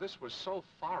 Now, this was so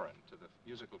foreign to the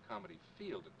musical comedy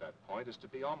field at that point as to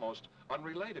be almost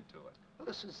unrelated to it. Well,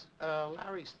 this is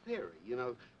Larry's theory. You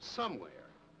know, somewhere,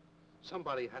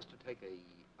 somebody has to take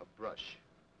a brush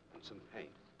and some paint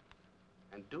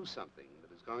and do something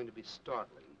that is going to be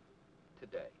startling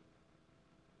today.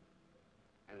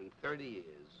 And in 30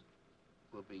 years,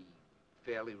 will be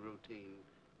fairly routine,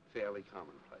 fairly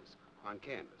commonplace on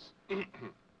canvas.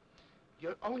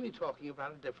 You're only talking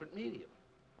about a different medium.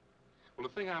 Well,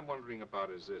 the thing I'm wondering about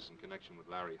is this, in connection with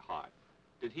Larry Hart.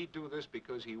 Did he do this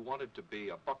because he wanted to be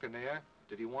a buccaneer?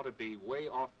 Did he want to be way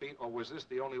offbeat? Or was this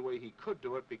the only way he could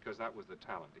do it because that was the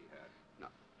talent he had? No.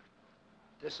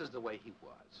 This is the way he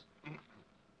was.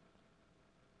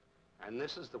 And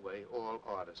this is the way all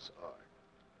artists are.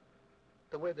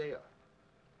 The way they are.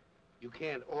 You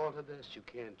can't alter this, you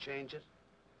can't change it.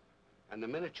 And the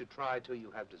minute you try to,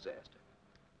 you have disaster.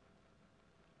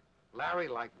 Larry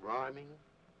liked rhyming.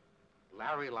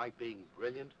 Larry liked being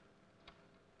brilliant.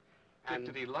 And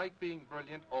did he like being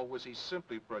brilliant, or was he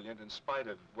simply brilliant in spite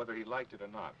of whether he liked it or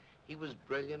not? He was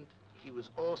brilliant. He was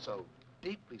also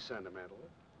deeply sentimental,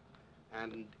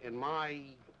 and in my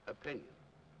opinion,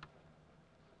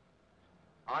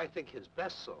 I think his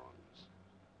best songs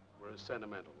were his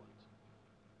sentimental ones.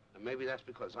 And maybe that's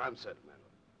because I'm sentimental.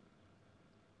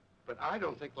 But I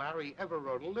don't think Larry ever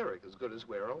wrote a lyric as good as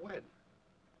Where or When.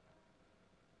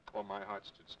 Or My Heart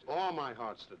Stood Still. Or My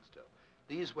Heart Stood Still.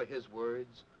 These were his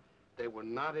words. They were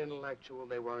not intellectual.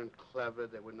 They weren't clever.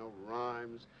 There were no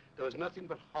rhymes. There was nothing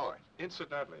but heart.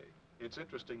 Incidentally, it's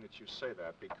interesting that you say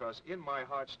that because in My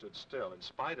Heart Stood Still, in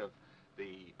spite of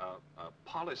the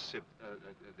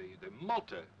the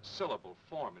multi-syllable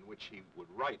form in which he would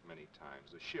write many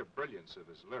times, the sheer brilliance of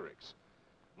his lyrics,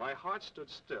 My Heart Stood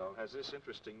Still has this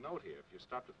interesting note here, if you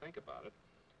stop to think about it.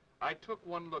 I took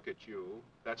one look at you,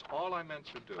 that's all I meant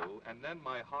to do, and then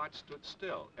my heart stood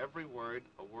still. Every word,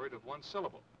 a word of one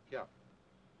syllable. Yeah.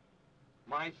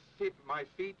 My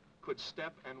feet could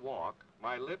step and walk,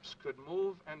 my lips could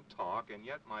move and talk, and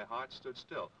yet my heart stood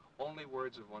still. Only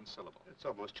words of one syllable. It's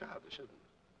almost childish, isn't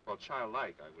it? Well,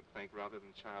 childlike, I would think, rather than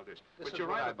childish. This But you're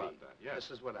right about that, yes.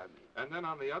 This is what I mean. And then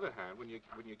on the other hand, when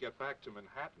you get back to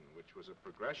Manhattan, which was a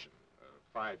progression,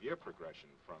 a 5-year progression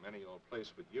from Any Old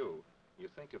Place With You, you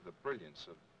think of the brilliance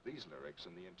of these lyrics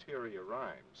and the interior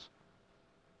rhymes.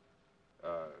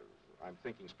 I'm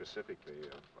thinking specifically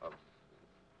of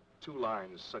 2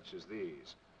 lines such as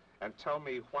these. And tell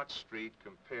me what street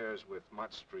compares with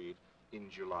Mott Street in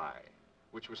July,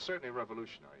 which was certainly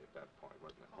revolutionary at that point,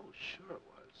 wasn't it? Oh, sure it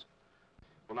was.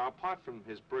 Well, now, apart from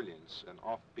his brilliance and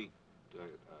offbeat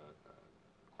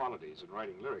qualities in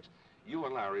writing lyrics, you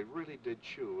and Larry really did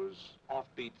choose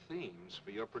offbeat themes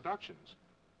for your productions.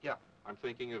 Yeah. I'm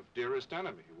thinking of Dearest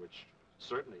Enemy, which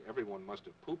certainly everyone must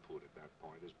have poo-pooed at that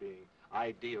point as being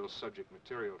ideal subject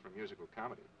material for musical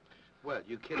comedy. Well,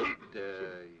 you kid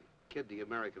the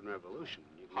American Revolution,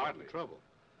 you get Hardly. in trouble.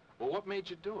 Well, what made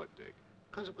you do it, Dick?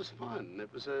 Because it was fun.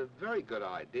 It was a very good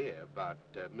idea about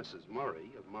Mrs.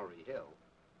 Murray of Murray Hill,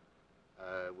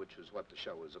 which was what the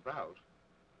show was about,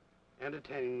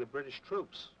 entertaining the British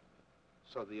troops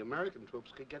so the American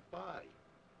troops could get by.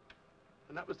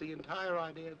 And that was the entire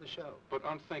idea of the show. But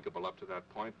unthinkable up to that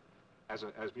point as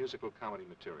musical comedy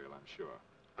material, I'm sure.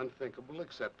 Unthinkable,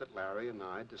 except that Larry and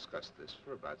I discussed this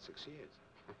for about 6 years.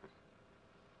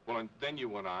 Well, and then you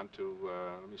went on to,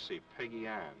 let me see, Peggy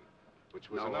Ann, which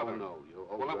was No, another... no, you're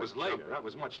Well, that was later. jumping. That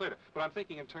was much later. But I'm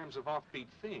thinking in terms of offbeat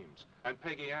themes. And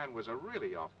Peggy Ann was a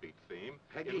really offbeat theme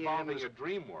Peggy involving Ann was a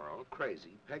dream world.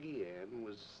 crazy. Peggy Ann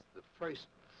was the first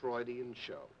Freudian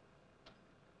show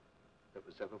that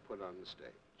was ever put on the stage.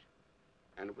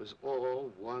 And it was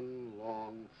all one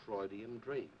long Freudian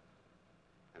dream.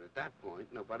 And at that point,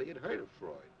 nobody had heard of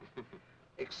Freud.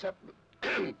 Except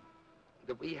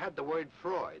that we had the word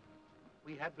Freud.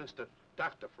 We had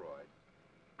Dr. Freud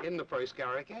in the first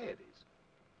Garrick Aides,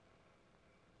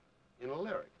 in a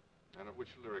lyric. And which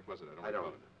lyric was it? I don't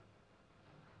recall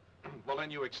it. Well,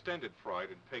 then you extended Freud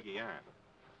and Peggy Ann.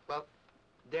 Well,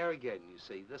 there again, you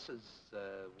see, this is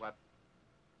what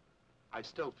I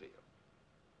still feel.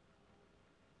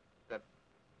 That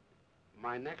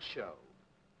my next show,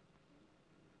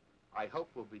 I hope,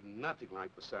 will be nothing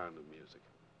like The Sound of Music.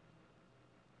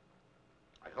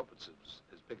 I hope it's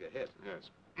as big a hit. Yes.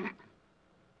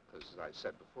 Because, as I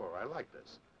said before, I like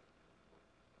this.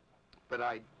 But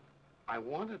I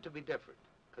want it to be different,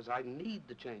 because I need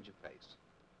the change of pace.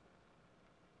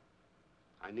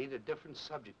 I need a different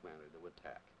subject matter to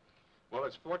attack. Well,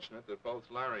 it's fortunate that both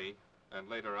Larry and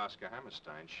later Oscar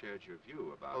Hammerstein shared your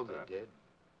view about Oh, that. they did?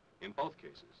 In both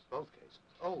cases. Both cases.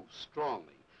 Oh,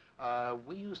 strongly.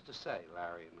 We used to say,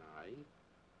 Larry and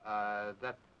I,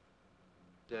 that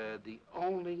the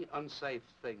only unsafe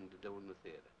thing to do in the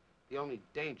theater, the only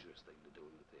dangerous thing to do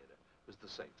in the theater, was the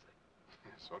safe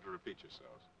thing. So to repeat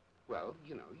yourselves. Well,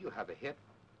 you know, you have a hit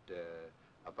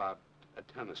about a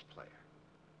tennis player.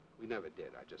 We never did.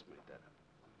 I just made that up.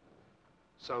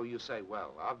 So you say,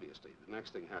 well, obviously, the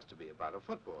next thing has to be about a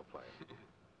football player.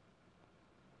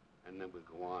 And then we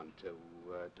go on to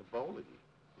bowling.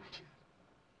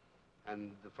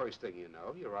 And the first thing you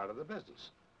know, you're out of the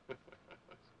business.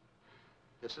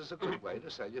 This is a good way to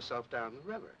sell yourself down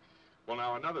the river. Well,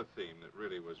 now, another theme that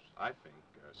really was, I think,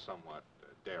 somewhat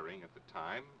daring at the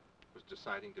time was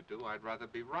deciding to do I'd Rather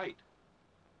Be Right,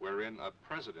 wherein a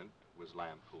president was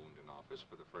lampooned in office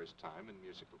for the first time in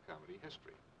musical comedy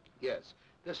history. Yes.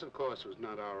 This, of course, was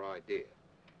not our idea.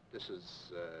 This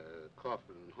is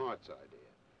Kaufman and Hart's idea.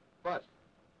 But,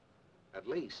 at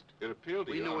least, It appealed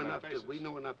to we you knew on enough that to, basis. we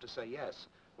knew enough to say yes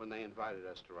when they invited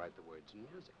us to write the words and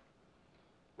music.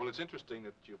 Well, it's interesting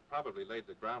that you probably laid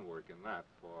the groundwork in that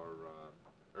for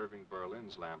Irving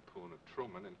Berlin's lampoon of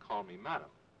Truman and Call Me Madam.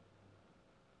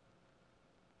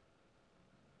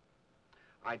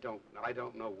 I don't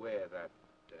know where that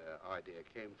idea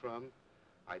came from.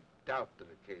 I doubt that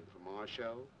it came from our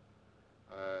show.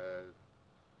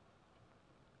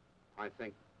 I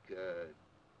think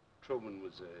Truman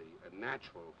was a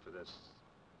natural for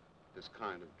this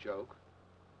kind of joke.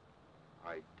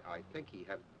 I think he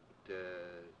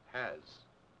has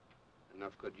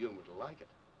enough good humor to like it.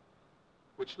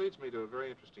 Which leads me to a very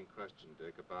interesting question,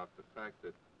 Dick, about the fact that,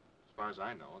 as far as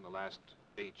I know, in the last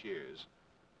 8 years,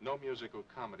 no musical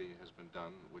comedy has been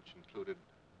done which included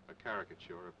a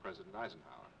caricature of President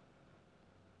Eisenhower.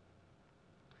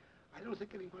 I don't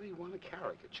think anybody want a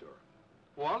caricature.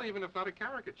 Well, even if not a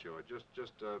caricature,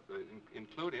 just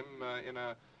include him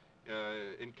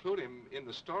include him in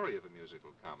the story of a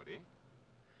musical comedy.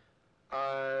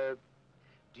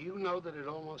 Do you know that it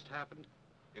almost happened?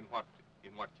 In what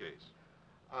case?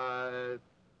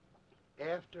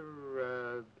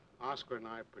 After Oscar and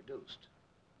I produced,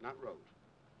 not wrote,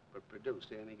 but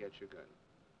produced Annie Get Your Gun,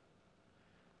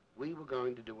 we were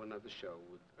going to do another show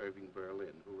with Irving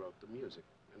Berlin, who wrote the music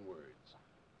and words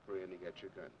for Annie Get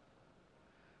Your Gun.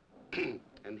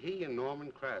 And he and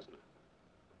Norman Krasner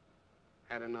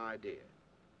had an idea.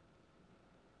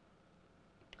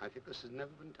 I think this has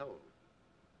never been told,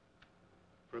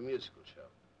 for a musical show.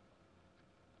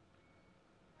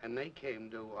 And they came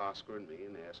to Oscar and me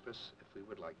and asked us if we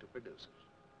would like to produce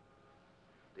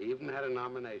it. They even had a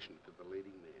nomination for the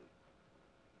leading man,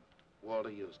 Walter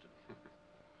Houston.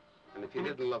 And if you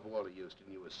didn't love Walter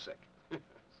Houston, you were sick.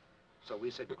 So we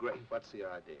said, great, what's the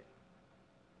idea?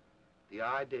 The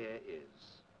idea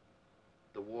is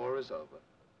the war is over,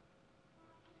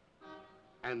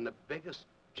 and the biggest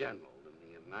general in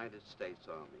the United States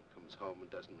Army comes home and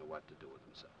doesn't know what to do with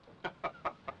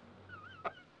himself.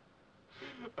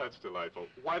 That's delightful.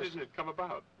 Why didn't it come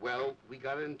about? Well, we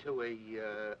got into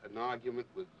an argument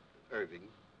with Irving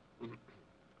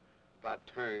about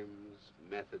terms,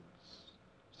 methods.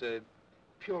 It's a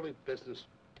purely business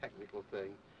technical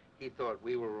thing. He thought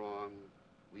we were wrong.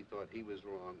 We thought he was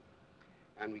wrong.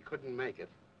 And we couldn't make it.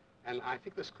 And I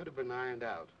think this could have been ironed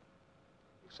out,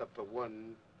 except for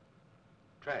one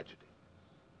tragedy,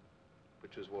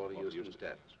 which was Walter Houston's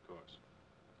death. Yes, of course.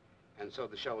 And so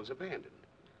the show was abandoned.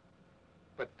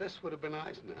 But this would have been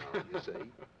Eisenhower, you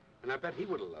see. And I bet he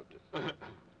would have loved it.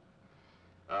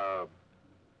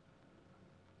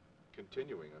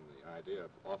 Continuing on the idea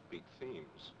of offbeat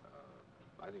themes,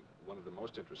 I think one of the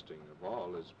most interesting of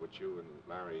all is what you and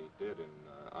Larry did in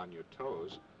On Your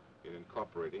Toes in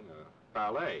incorporating a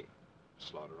ballet,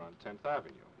 Slaughter on 10th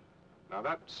Avenue. Now,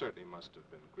 that certainly must have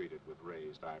been greeted with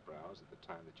raised eyebrows at the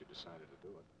time that you decided to do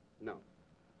it. No.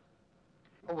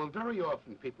 Oh, well, very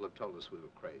often people have told us we were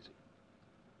crazy.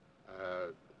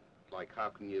 Like, how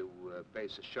can you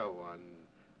base a show on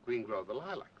Green Grow the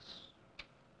Lilacs?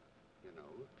 You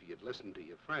know, if you'd listened to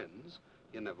your friends,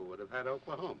 you never would have had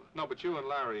Oklahoma. No, but you and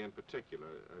Larry in particular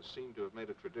seem to have made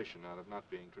a tradition out of not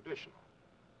being traditional.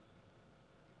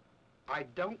 I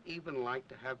don't even like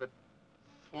to have it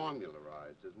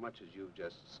formularized as much as you've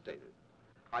just stated.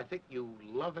 I think you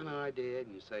love an idea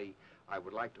and you say, I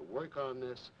would like to work on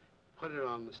this, put it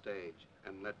on the stage,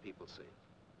 and let people see it.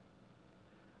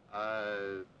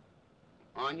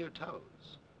 On Your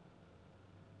Toes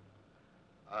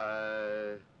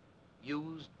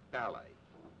used ballet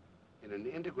in an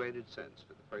integrated sense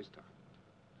for the first time.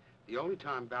 The only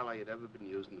time ballet had ever been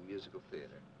used in the musical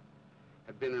theater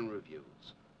had been in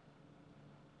revues.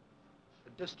 A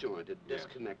disjointed,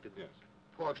 disconnected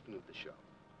portion of the show.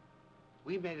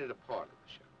 We made it a part of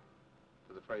the show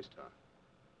for the first time.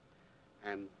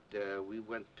 And we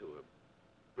went to a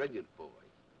brilliant boy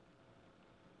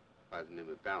by the name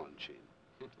of Balanchine,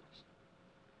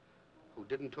 who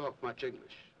didn't talk much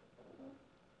English,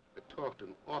 but talked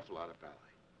an awful lot of ballet.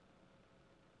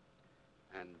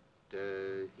 And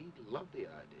he loved the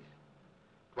idea.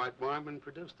 Dwight Wyman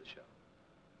produced the show.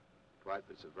 Dwight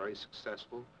was a very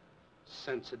successful,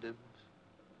 sensitive,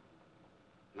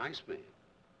 nice man.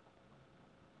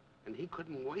 And he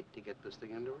couldn't wait to get this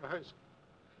thing into rehearsal.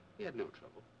 He had no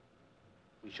trouble.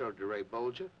 We showed it to Ray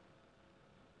Bolger.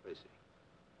 Where is he?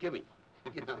 Gimme.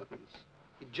 You know,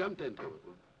 he jumped into it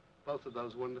with both of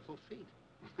those wonderful feet.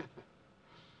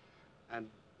 And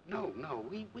no,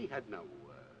 we had no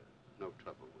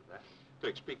trouble with that.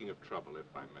 Dick, speaking of trouble,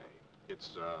 if I may,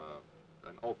 it's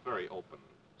a very open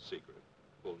secret,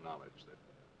 full knowledge that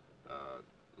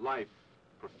life,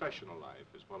 professional life,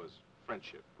 as well as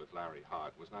friendship with Larry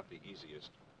Hart was not the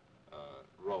easiest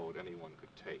road anyone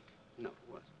could take. No, it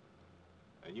wasn't.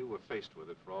 And you were faced with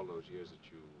it for all those years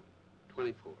that you...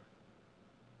 24.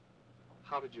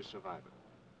 How did you survive it?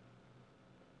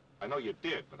 I know you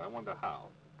did, but I wonder how.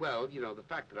 Well, you know, the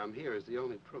fact that I'm here is the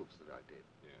only proof that I did.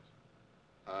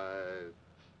 Yes.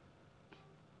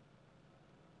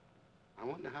 I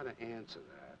wonder how to answer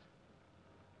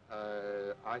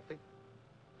that. I think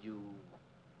you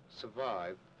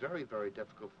survive very, very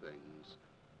difficult things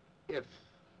if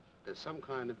there's some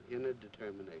kind of inner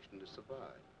determination to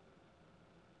survive.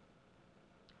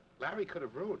 Larry could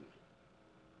have ruined me,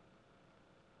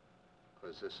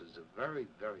 because this is a very,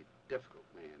 very difficult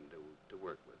man to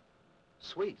work with.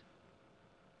 Sweet.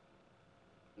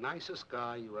 Nicest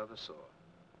guy you ever saw.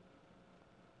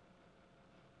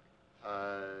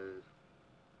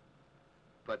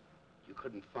 But you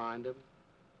couldn't find him.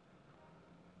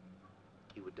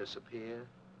 He would disappear.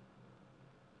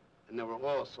 And there were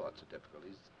all sorts of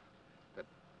difficulties that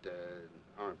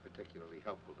aren't particularly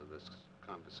helpful to this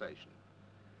conversation.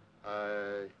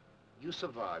 You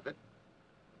survive it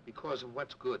because of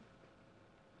what's good.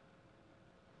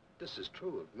 This is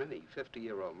true of many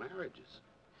 50-year-old marriages.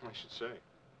 I should say.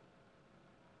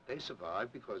 They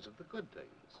survive because of the good things.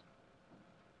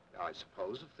 I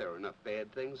suppose if there are enough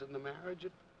bad things in the marriage,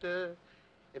 it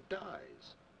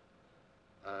dies.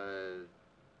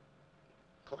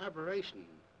 Collaboration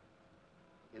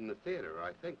in the theater,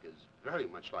 I think, is very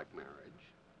much like marriage.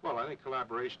 Well, I think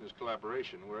collaboration is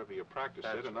collaboration wherever you practice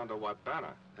it and under what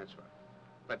banner. That's right.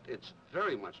 But it's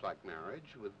very much like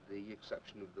marriage, with the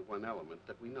exception of the one element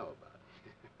that we know about.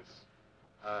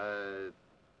 Yes.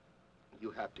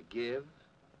 You have to give,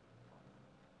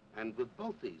 and with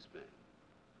both these men,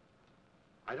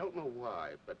 I don't know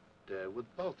why, but with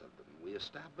both of them, we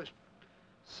established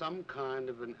some kind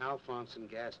of an Alphonse and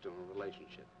Gaston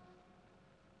relationship.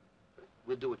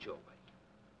 We'll do it your way.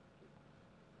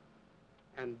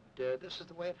 And this is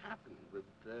the way it happened with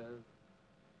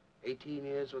 18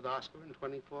 years with Oscar and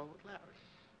 24 with Larry.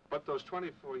 But those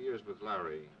 24 years with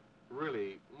Larry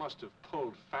really must have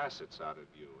pulled facets out of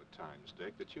you at times,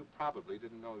 Dick, that you probably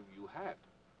didn't know you had.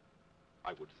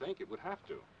 I would think it would have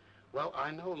to. Well,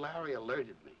 I know Larry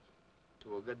alerted me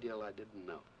to a good deal I didn't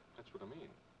know. That's what I mean.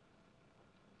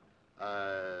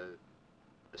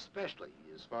 Especially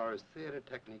as far as theater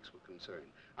techniques were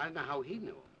concerned. I don't know how he knew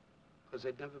them, because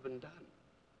they'd never been done.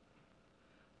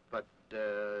 But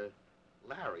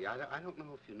Larry, I don't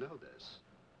know if you know this,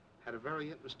 had a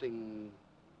very interesting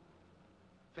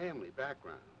family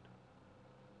background.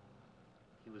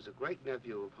 He was a great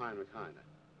nephew of Heinrich Heine.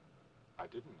 I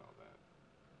didn't know that.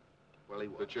 Well, he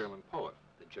was. The German poet.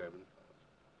 The German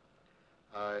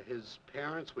poet. His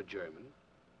parents were German,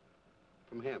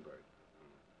 from Hamburg.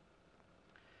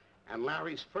 And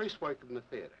Larry's first work in the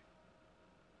theater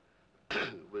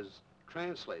was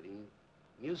translating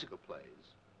musical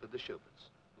plays for the Schuberts.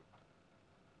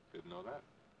 Didn't know that.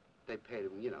 They paid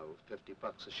him, you know,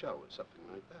 $50 a show or something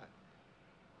like that.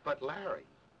 But Larry,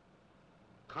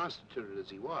 constituted as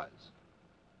he was,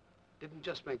 didn't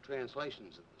just make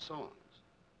translations of the songs.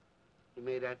 He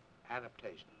made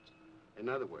adaptations. In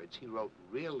other words, he wrote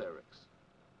real lyrics,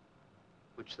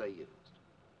 which they used.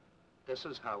 This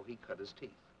is how he cut his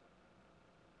teeth.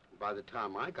 By the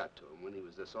time I got to him, when he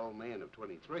was this old man of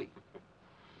 23,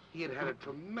 he had had a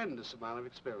tremendous amount of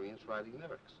experience writing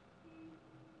lyrics.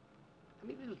 I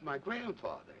mean, he was my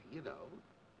grandfather, you know,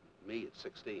 me at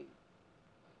 16.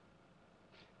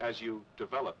 As you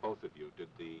developed, both of you, did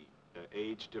the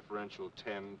age differential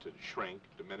tend to shrink,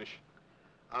 diminish?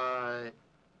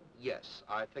 Yes,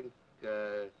 I think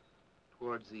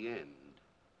towards the end,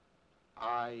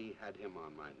 I had him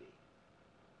on my knee.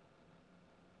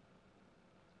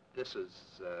 This is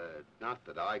not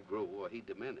that I grew or he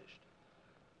diminished,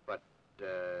 but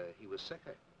he was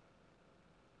sicker.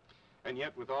 And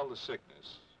yet, with all the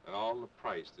sickness and all the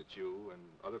price that you and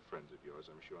other friends of yours,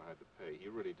 I'm sure, had to pay, he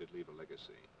really did leave a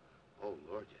legacy. Oh,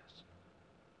 Lord, yes.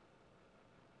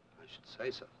 I should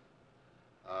say so.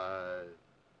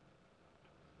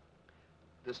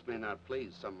 This may not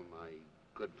please some of my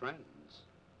good friends,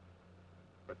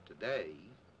 but today,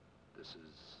 this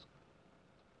is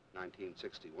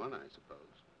 1961, I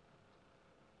suppose.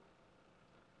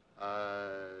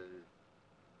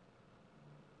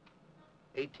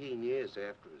 18 years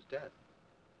after his death,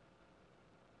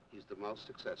 he's the most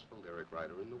successful lyric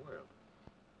writer in the world.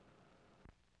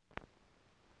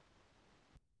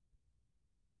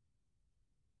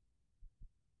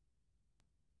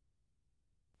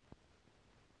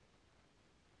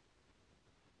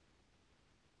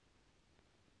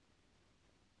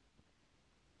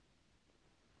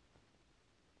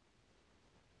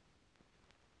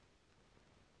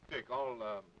 Dick, all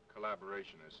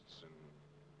collaborationists, and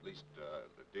at least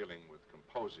dealing with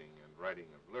composing and writing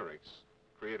of lyrics,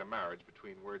 create a marriage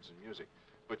between words and music.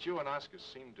 But you and Oscar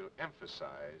seem to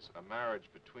emphasize a marriage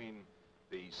between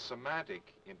the somatic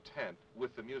intent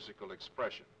with the musical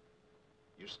expression.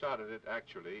 You started it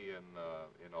actually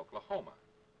in Oklahoma,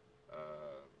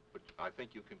 but I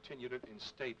think you continued it in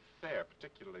State Fair,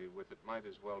 particularly with It Might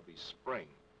As Well Be Spring.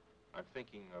 I'm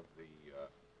thinking of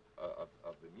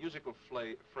the musical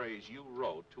phrase you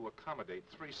wrote to accommodate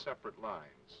 3 separate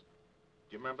lines.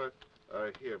 Do you remember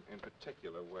here in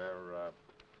particular where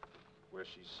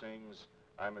she sings,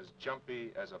 "I'm as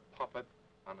jumpy as a puppet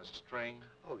on a string"?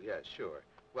 Oh, yeah, sure.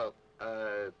 Well,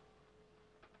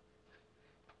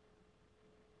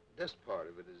 this part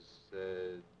of it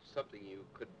is something you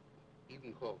could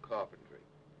even call carpentry.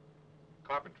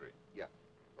 Carpentry? Yeah,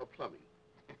 or plumbing,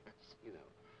 you know,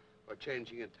 or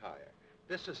changing a tire.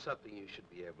 This is something you should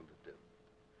be able to do.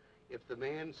 If the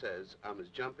man says, "I'm as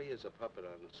jumpy as a puppet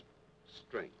on a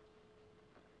string,"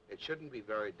 it shouldn't be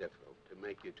very difficult to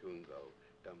make your tune go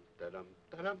dum da dum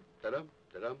da dum da dum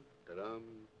da dum da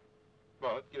dum.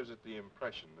 Well, it gives it the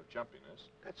impression of jumpiness.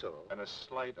 That's all. And a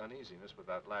slight uneasiness with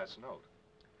that last note.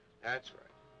 That's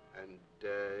right. And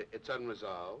it's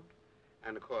unresolved.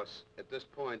 And of course, at this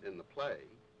point in the play,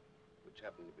 which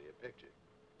happened to be a picture,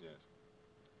 yes,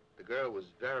 the girl was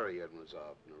very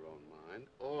unresolved in her own mind.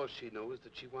 All she knew was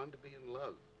that she wanted to be in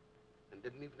love and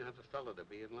didn't even have a fellow to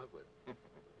be in love with.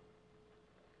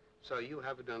 So you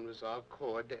have an unresolved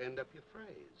chord to end up your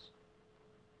phrase.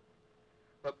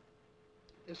 But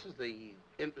this is the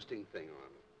interesting thing,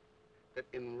 Arnold, that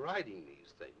in writing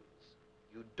these things,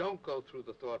 you don't go through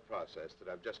the thought process that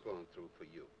I've just gone through for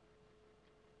you.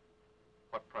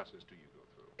 What process do you go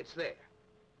through? It's there.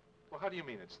 Well, how do you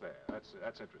mean it's there? That's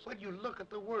interesting. When you look at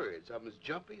the words, "I'm as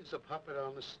jumpy as a puppet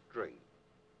on a string,"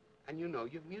 and you know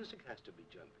your music has to be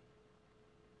jumpy.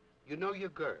 You know your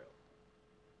girl.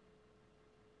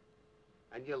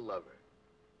 And you love her.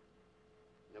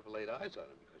 Never laid eyes on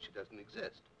her because she doesn't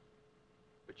exist.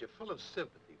 But you're full of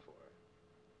sympathy for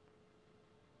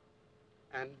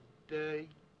her. And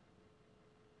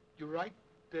you write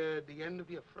the end of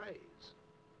your phrase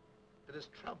that is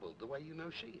troubled the way you know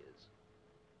she is.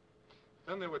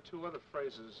 Then there were 2 other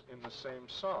phrases in the same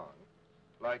song,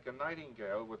 like a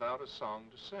nightingale without a song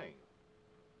to sing.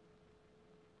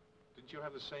 Didn't you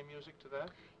have the same music to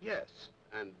that? Yes,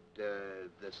 and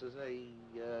this is a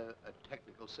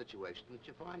technical situation that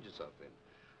you find yourself in.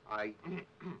 I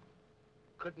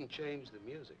couldn't change the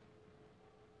music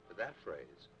for that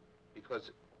phrase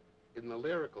because in the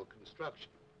lyrical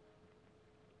construction,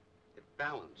 it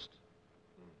balanced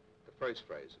the first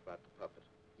phrase about the puppet.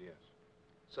 Yes.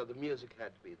 So the music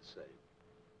had to be the same.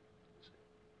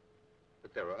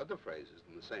 But there are other phrases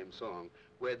in the same song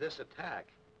where this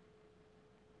attack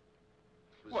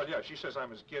was... Well, yeah, she says,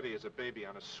 "I'm as giddy as a baby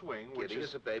on a swing," which giddy is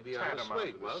as a baby on a tantamount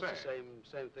swing. to the Well, same. it's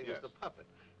the same thing Yes. as the puppet.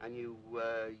 And you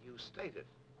state it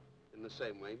in the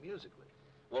same way musically.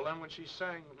 Well, then when she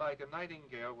sang "like a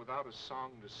nightingale without a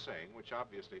song to sing," which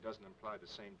obviously doesn't imply the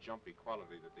same jumpy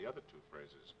quality that the other 2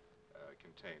 phrases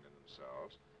contain in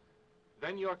themselves,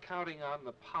 then you're counting on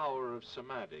the power of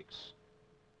semantics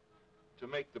to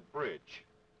make the bridge.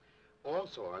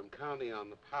 Also, I'm counting on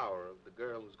the power of the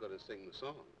girl who's going to sing the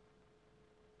song.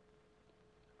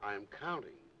 I'm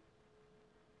counting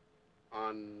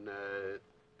on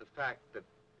the fact that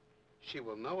she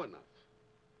will know enough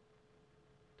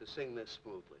to sing this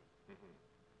smoothly.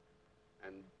 Mm-hmm.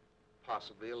 And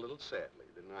possibly a little sadly,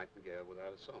 the nightingale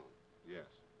without a song. Yes.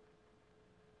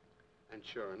 And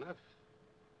sure enough,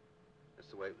 that's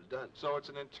the way it was done. So it's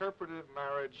an interpretive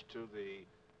marriage to the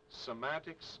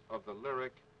semantics of the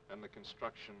lyric and the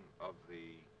construction of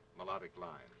the melodic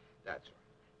line. That's right.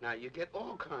 Now, you get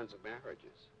all kinds of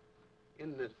marriages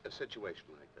in a situation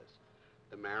like this.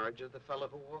 The marriage of the fellow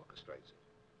who orchestrates it.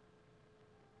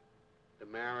 The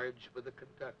marriage with the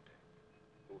conductor,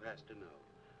 who has to know.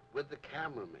 With the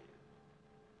cameraman,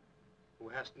 who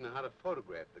has to know how to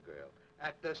photograph the girl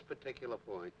at this particular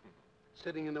point,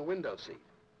 sitting in the window seat,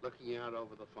 looking out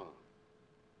over the farm.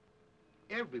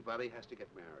 Everybody has to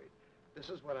get married. This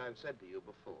is what I've said to you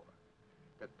before,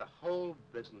 that the whole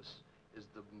business is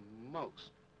the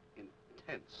most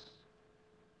intense,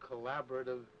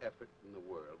 collaborative effort in the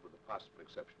world, with the possible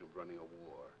exception of running a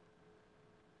war.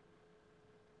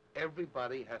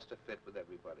 Everybody has to fit with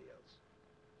everybody else.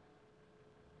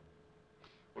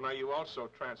 Well, now, you also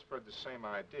transferred the same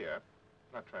idea,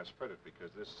 not transferred it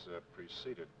because this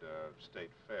preceded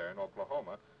State Fair in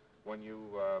Oklahoma, when you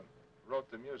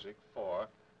wrote the music for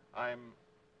wait a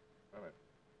minute,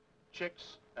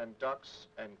 "Chicks and ducks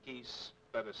and geese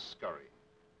better scurry."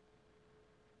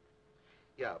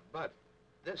 Yeah, but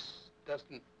this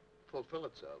doesn't fulfill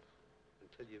itself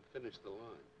until you've finished the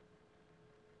line.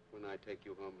 When I take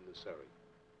you home in the Surrey.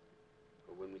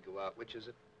 Or when we go out, which is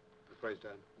it? The phrase,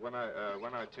 Dan? When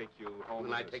I take you home...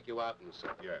 When I take you out in the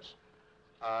sun. Yes.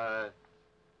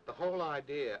 The whole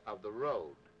idea of the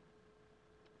road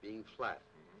being flat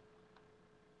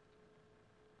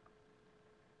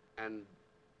and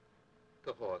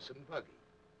the horse and buggy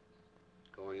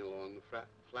going along the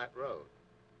flat road.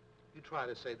 You try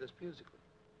to say this musically.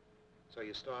 So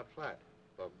you start flat.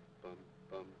 Bum, bum,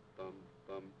 bum, bum,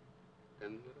 bum.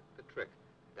 Then the trick.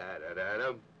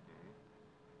 Da-da-da-dum.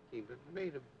 It may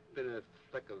have been a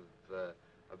fleck of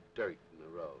dirt in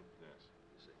the road. Yes.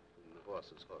 You see, from the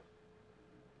horse's hoof.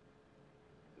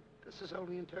 This is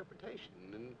only interpretation,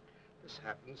 and this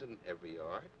happens in every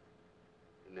art,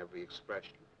 in every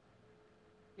expression.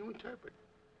 You interpret.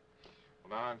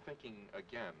 Well, now I'm thinking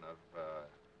again of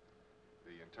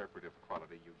the interpretive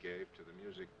quality you gave to the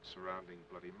music surrounding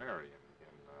Bloody Mary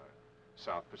in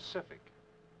South Pacific.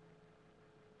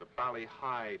 The Bally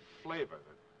High flavor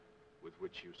with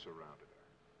which you surrounded her.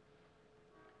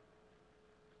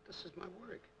 This is my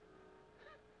work.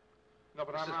 No,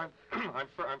 but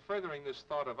I'm furthering this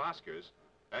thought of Oscar's,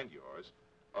 and yours,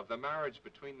 of the marriage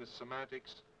between the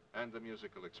semantics and the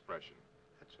musical expression.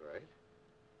 That's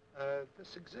right.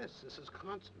 This exists. This is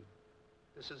constant.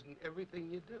 This is in everything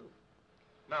you do.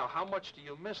 Now, how much do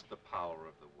you miss the power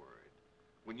of the word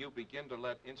when you begin to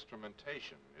let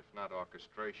instrumentation, if not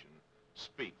orchestration,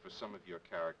 speak for some of your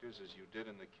characters as you did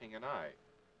in The King and I?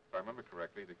 If I remember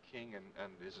correctly, the king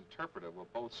and his interpreter were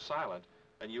both silent,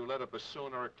 and you let a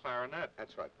bassoon or a clarinet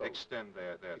That's right, both. extend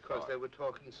their Because thought. they were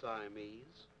talking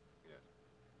Siamese. Yes.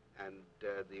 And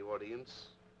the audience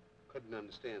couldn't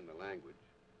understand the language.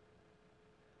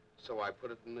 So I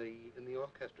put it in the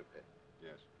orchestra pit.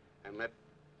 Yes. And let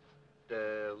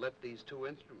these two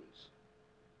instruments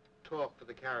talk for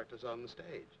the characters on the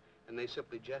stage. And they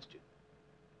simply gestured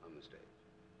on the stage.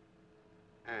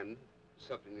 And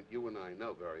something that you and I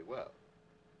know very well.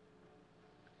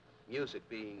 Music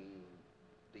being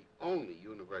the only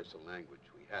universal language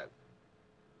we have.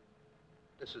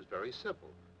 This is very simple.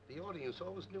 The audience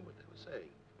always knew what they were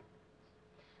saying.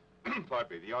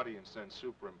 Pardon me, the audience then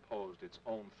superimposed its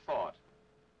own thought.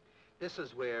 This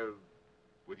is where...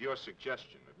 With your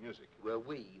suggestion of music. Where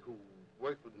we, who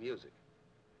work with music,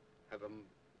 have a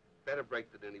better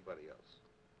break than anybody else.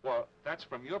 Well, that's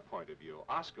from your point of view.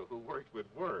 Oscar, who worked with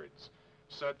words,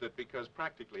 said that because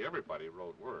practically everybody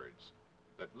wrote words,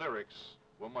 that lyrics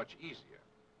were much easier.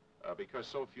 Because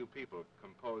so few people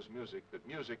composed music, that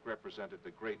music represented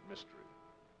the great mystery.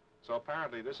 So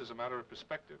apparently this is a matter of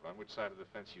perspective on which side of the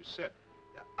fence you sit.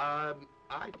 I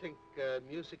think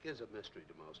music is a mystery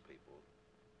to most people.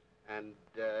 And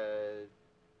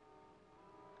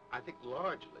I think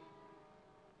largely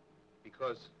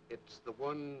because it's the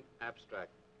one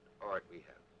abstract art we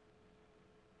have.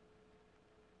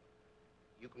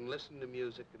 You can listen to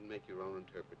music and make your own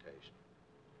interpretation.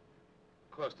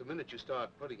 Of course, the minute you start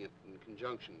putting it in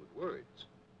conjunction with words,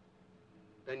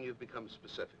 then you've become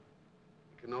specific.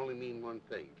 It can only mean one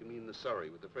thing. It can mean the Surrey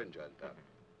with the fringe on top.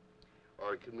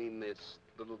 Or it can mean this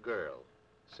little girl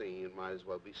singing It Might As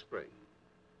Well Be Spring.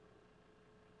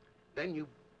 Then you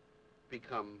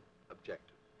become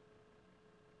objective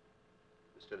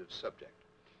instead of subjective.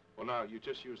 Well, now, you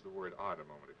just used the word art a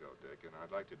moment ago, Dick, and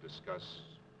I'd like to discuss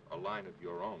a line of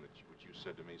your own, which you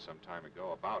said to me some time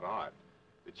ago about art,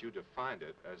 that you defined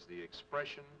it as the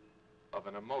expression of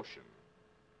an emotion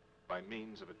by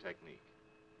means of a technique.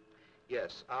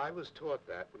 Yes, I was taught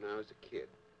that when I was a kid.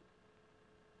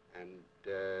 And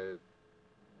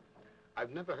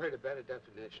I've never heard a better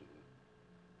definition,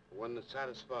 one that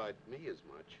satisfied me as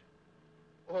much,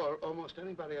 or almost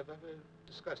anybody I've ever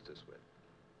discussed this with,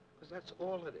 because that's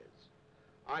all it is.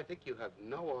 I think you have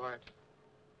no art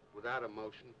without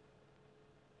emotion,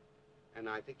 and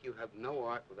I think you have no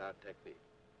art without technique.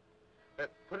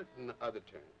 Put it in other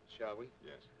terms, shall we?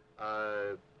 Yes.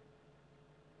 A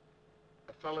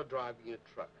fellow driving a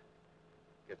truck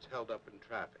gets held up in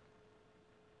traffic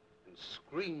and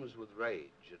screams with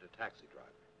rage at a taxi driver.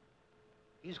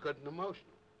 He's good and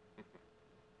emotional.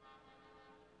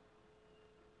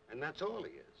 And that's all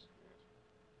he is.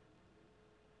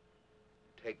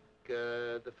 Take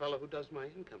the fellow who does my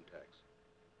income tax.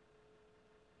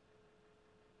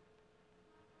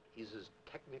 He's as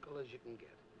technical as you can get.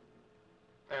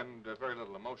 And very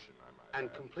little emotion, I might And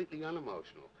add. completely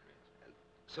unemotional. And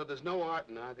so there's no art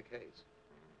in either case.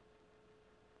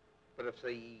 But if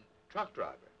the truck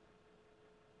driver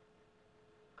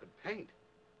could paint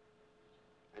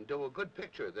and do a good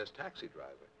picture of this taxi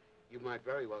driver, you might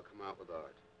very well come out with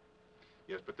art.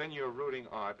 Yes, but then you're rooting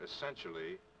art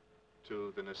essentially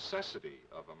to the necessity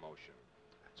of emotion.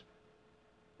 That's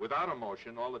right. Without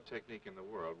emotion, all the technique in the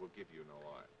world will give you no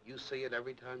art. You see it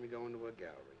every time you go into a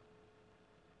gallery.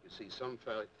 You see some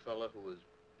fella who is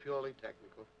purely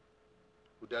technical,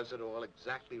 who does it all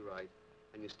exactly right,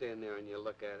 and you stand there and you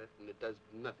look at it, and it does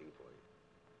nothing for you.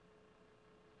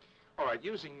 All right,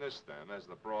 using this then as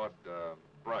the broad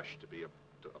brush to be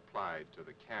applied to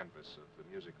the canvas of the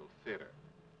musical theater,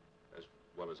 as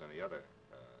well as any other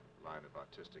line of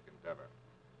artistic endeavor.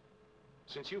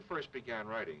 Since you first began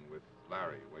writing with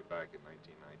Larry way back in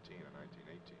 1919 and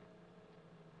 1918,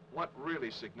 what really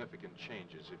significant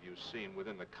changes have you seen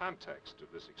within the context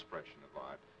of this expression of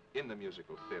art in the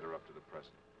musical theater up to the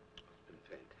present? It's been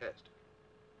fantastic.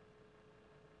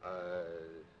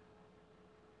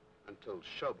 Until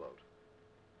Showboat,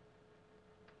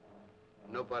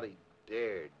 nobody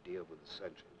dared deal with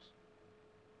essentials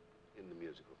in the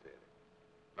musical theater.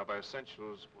 Now, by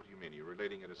essentials, what do you mean? You're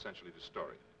relating it essentially to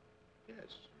story?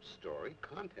 Yes, story,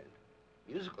 content,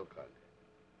 musical content,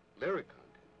 lyric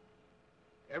content,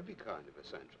 every kind of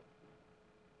essential.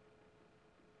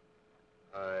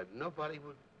 Nobody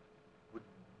would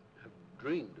have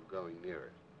dreamed of going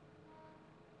near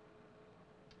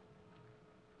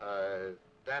it.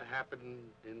 That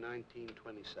happened in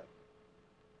 1927.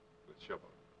 With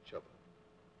Showboat?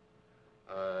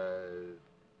 Showboat.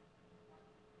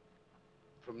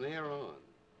 From there on,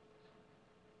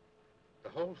 the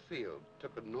whole field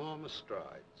took enormous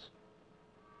strides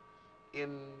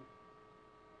in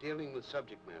dealing with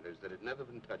subject matters that had never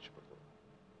been touched before.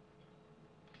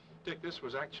 Dick, this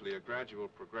was actually a gradual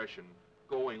progression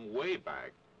going way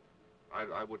back.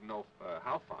 I wouldn't know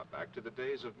how far back, to the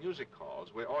days of music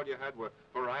halls, where all you had were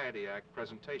variety act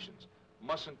presentations.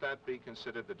 Mustn't that be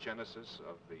considered the genesis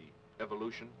of the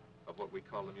evolution of what we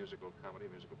call the musical comedy,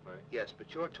 musical play? Yes,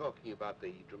 but you're talking about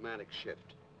the dramatic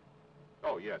shift.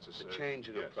 Oh, yes. It's the change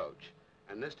in yes. approach.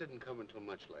 And this didn't come until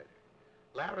much later.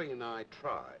 Larry and I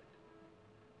tried,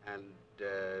 and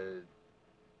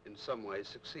in some ways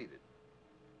succeeded.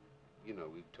 You know,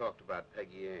 we talked about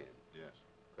Peggy Ann. Yes.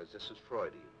 Because this is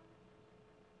Freudian.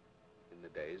 In the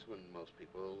days when most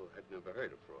people had never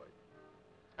heard of Freud.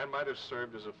 And might have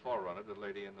served as a forerunner to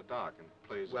Lady in the Dark and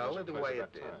plays well, in a way at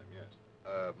it did. Time,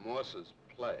 yes. Morse's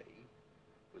play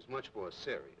was much more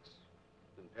serious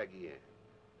than Peggy Ann.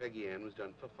 Peggy Ann was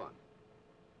done for fun,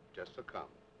 just for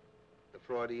comedy. The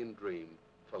Freudian dream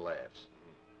for laughs.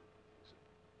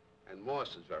 Mm-hmm. And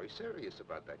Morse is very serious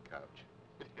about that couch.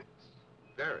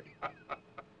 Very.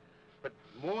 But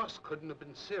Morse couldn't have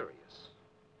been serious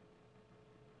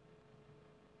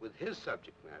with his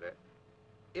subject matter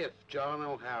if John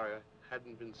O'Hara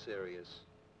hadn't been serious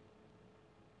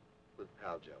with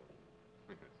Pal Joey.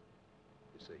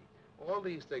 You see, all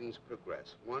these things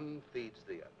progress. One feeds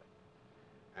the other.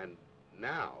 And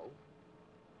now,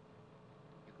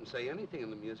 you can say anything in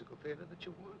the musical theater that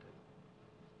you want to.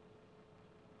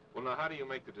 Well, now, how do you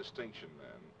make the distinction,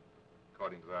 then,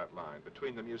 according to that line,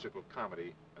 between the musical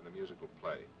comedy and the musical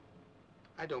play?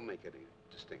 I don't make any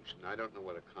distinction. I don't know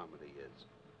what a comedy is.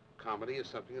 Comedy is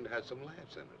something that has some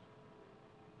laughs in it.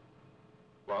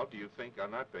 Well, do you think,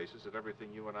 on that basis, that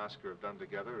everything you and Oscar have done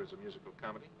together is a musical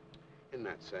comedy? In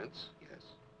that sense, yes.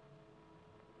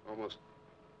 Almost,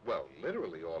 well,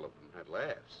 literally all of them had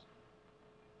laughs.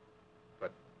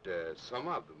 But some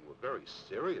of them were very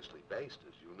seriously based,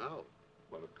 as you know.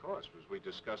 Well, of course, as we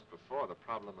discussed before, the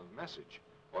problem of message,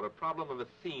 or the problem of a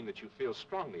theme that you feel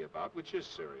strongly about, which is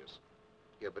serious.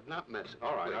 Yeah, but not message.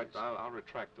 All right, I'll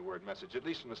retract the word message, at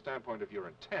least from the standpoint of your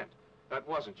intent. That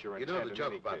wasn't your intent. You know the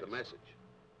joke about case. the message?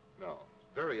 No.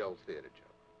 Very old theater joke.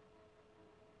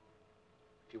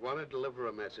 If you want to deliver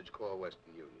a message, call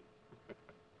Western Union.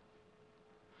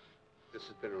 This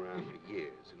has been around for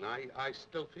years, and I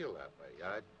still feel that way.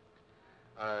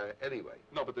 Anyway.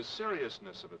 No, but the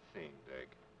seriousness of a theme, Dick,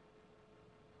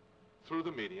 through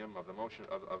the medium of the motion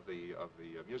of the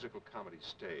musical comedy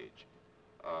stage,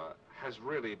 has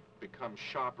really become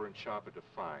sharper and sharper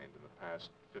defined in the past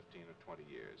 15 or 20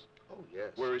 years. Oh,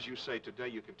 yes. Whereas you say today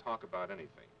you can talk about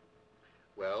anything.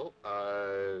 Well,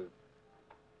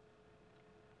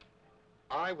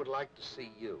 I would like to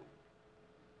see you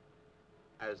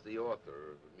as the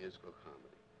author of a musical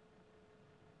comedy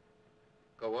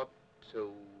go up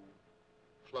to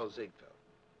Flo Ziegfeld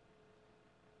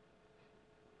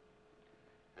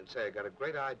and say, I got a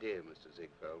great idea, Mr.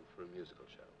 Ziegfeld, for a musical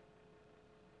show.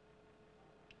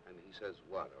 And he says,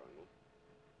 what, Arnold?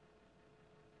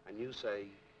 And you say,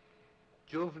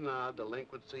 juvenile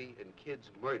delinquency and kids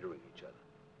murdering each other.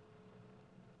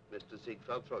 Mr.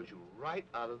 Ziegfeld throws you right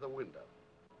out of the window.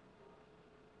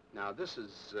 Now, this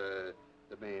is the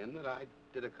man that I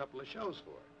did a couple of shows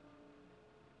for,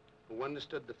 who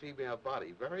understood the female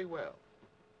body very well.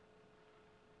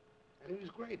 And he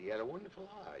was great. He had a wonderful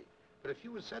eye. But if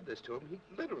you had said this to him, he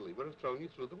literally would have thrown you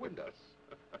through the window.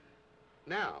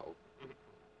 Now,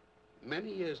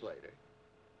 many years later,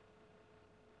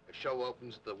 a show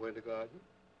opens at the Winter Garden,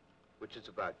 which is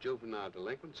about juvenile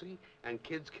delinquency and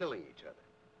kids killing each other.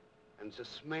 And it's a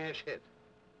smash hit.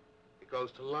 It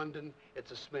goes to London,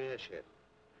 it's a smash hit.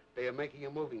 They are making a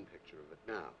moving picture of it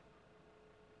now.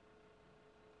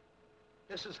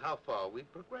 This is how far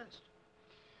we've progressed.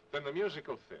 Then the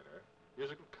musical theater,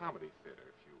 musical comedy theater,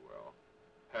 if you will,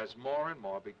 has more and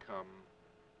more become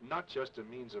not just a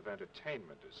means of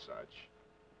entertainment as such,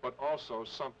 but also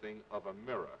something of a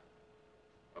mirror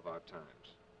of our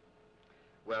times.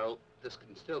 Well, this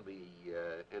can still be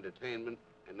entertainment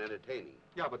and entertaining.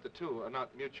 Yeah, but the two are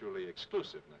not mutually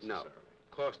exclusive necessarily. No,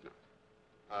 of course not.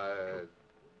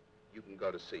 You can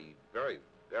go to see very,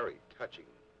 very touching,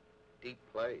 deep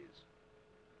plays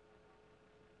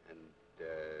and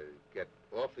get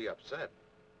awfully upset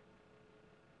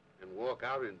and walk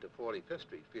out into 45th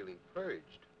Street feeling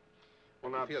purged.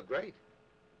 Well, now... You feel great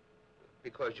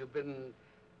because you've been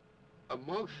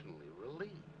emotionally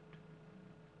relieved.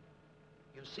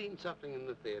 You've seen something in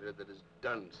the theater that has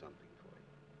done something for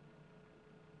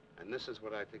you. And this is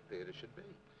what I think theater should be.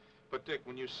 But, Dick,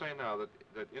 when you say now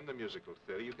that in the musical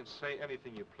theater you can say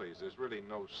anything you please, there's really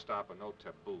no stop or no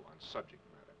taboo on subject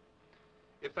matter.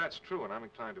 If that's true, and I'm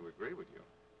inclined to agree with you,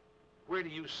 where do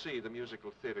you see the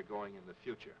musical theater going in the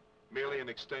future? Merely an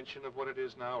extension of what it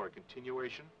is now, or a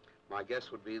continuation? My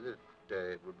guess would be that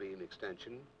it would be an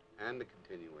extension and a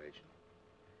continuation.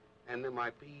 And there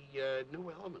might be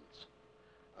new elements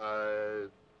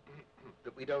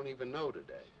that we don't even know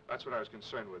today. That's what I was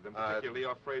concerned with, and particularly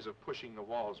your phrase of pushing the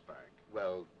walls back.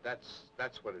 Well, that's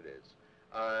what it is.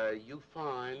 You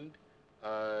find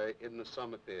in the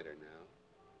summer theater now,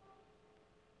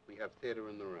 we have theater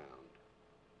in the round.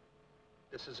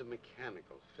 This is a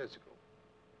mechanical, physical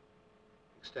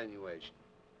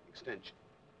extension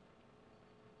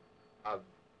of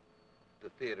the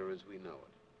theater as we know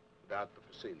it, without the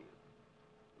proscenium.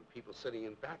 With people sitting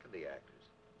in back of the actors,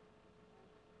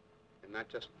 and not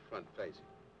just front-facing.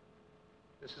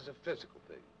 This is a physical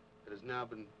thing that has now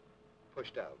been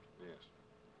pushed out. Yes.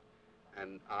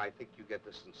 And I think you get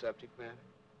this in subject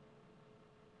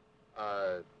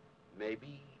matter.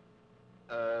 Maybe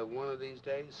one of these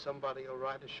days somebody will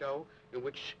write a show in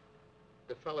which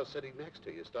the fellow sitting next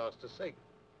to you starts to sing.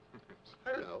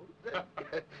 I don't know.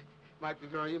 That might be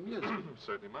very amusing.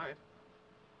 Certainly might.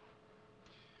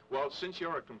 Well, since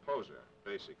you're a composer,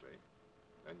 basically,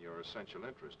 and your essential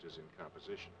interest is in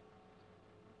composition,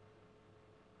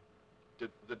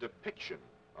 the depiction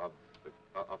of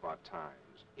our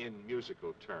times in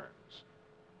musical terms,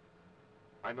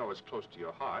 I know is close to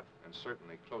your heart and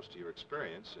certainly close to your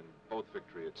experience in both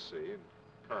Victory at Sea and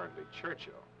currently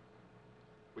Churchill,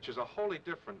 which is a wholly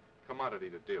different commodity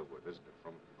to deal with, isn't it,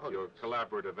 from your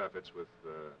collaborative efforts with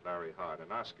Larry Hart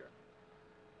and Oscar.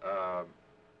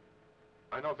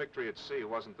 I know Victory at Sea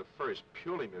wasn't the first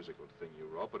purely musical thing you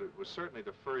wrote, but it was certainly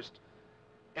the first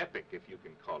epic, if you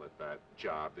can call it that,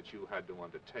 job that you had to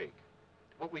undertake.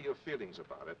 What were your feelings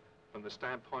about it from the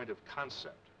standpoint of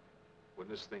concept when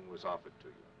this thing was offered to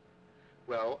you?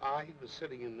 Well, I was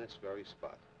sitting in this very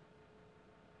spot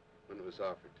when it was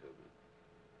offered to me,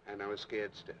 and I was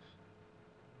scared stiff.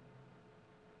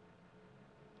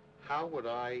 How would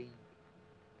I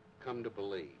come to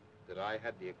believe that I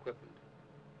had the equipment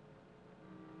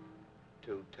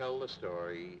to tell the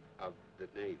story of the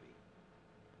Navy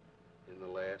in the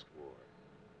last war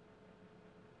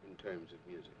in terms of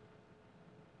music?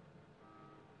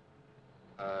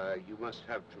 You must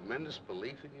have tremendous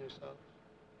belief in yourself,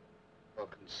 or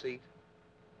conceit,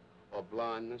 or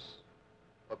blindness,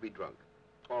 or be drunk.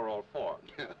 Or all four.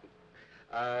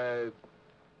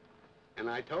 And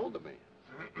I told the man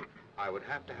I would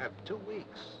have to have 2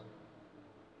 weeks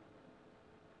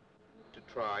to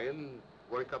try and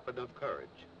work up enough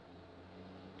courage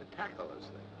to tackle this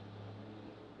thing.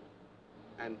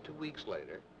 And 2 weeks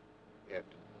later,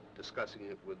 after discussing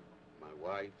it with my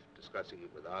wife, discussing it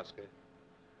with Oscar,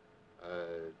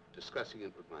 discussing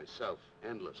it with myself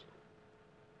endlessly,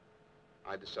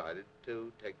 I decided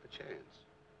to take the chance.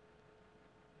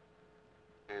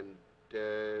 And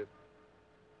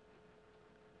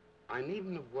I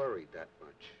needn't have worried that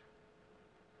much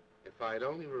if I had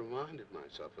only reminded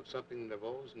myself of something that I've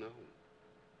always known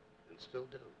and still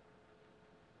do.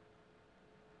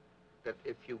 That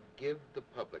if you give the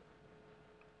public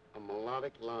a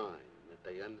melodic line that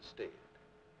they understand,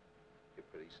 you're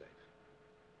pretty safe.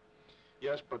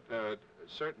 Yes, but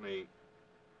certainly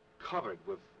covered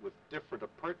with different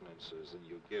appurtenances than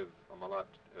you give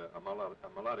a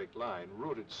melodic line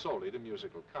rooted solely to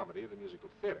musical comedy or the musical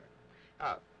theater.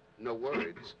 Ah, no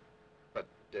words, but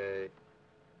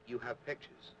you have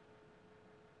pictures.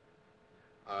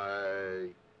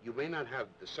 You may not have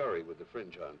the Surrey with the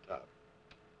fringe on top,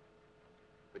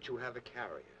 but you have a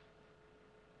carrier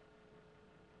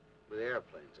with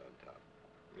airplanes on top.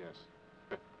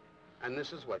 Yes. And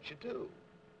this is what you do.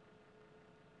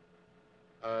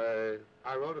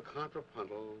 I wrote a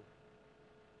contrapuntal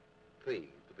theme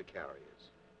for the carriers.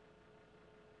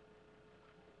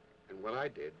 And what I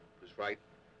did was write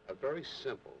a very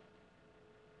simple,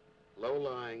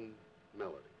 low-lying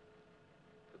melody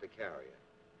for the carrier.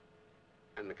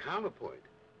 And the counterpoint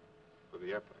For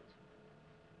the airplanes.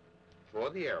 for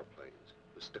the airplanes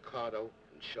was staccato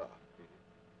and sharp.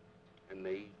 Mm-hmm. And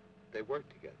they work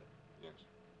together. Yes.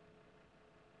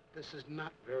 This is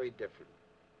not very different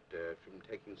from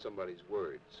taking somebody's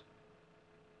words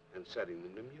and setting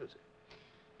them to music.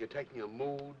 You're taking a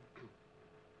mood,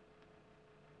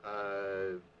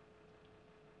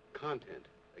 content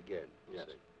again, you Yes.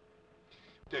 see.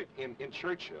 Dick, in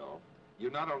Churchill, you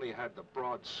not only had the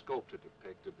broad scope to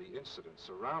depict of the incidents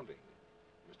surrounding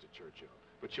Mr. Churchill,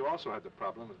 but you also had the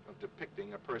problem of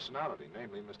depicting a personality,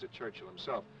 namely Mr. Churchill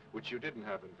himself, which you didn't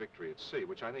have in Victory at Sea,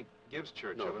 which I think gives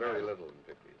Churchill... No, very little in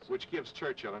Victory's. Which gives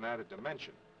Churchill an added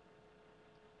dimension.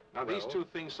 Now, these Well- two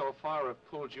things so far have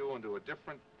pulled you into a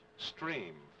different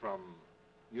stream from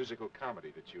musical comedy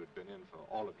that you had been in for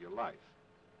all of your life.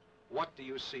 What do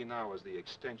you see now as the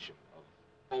extension of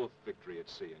both Victory at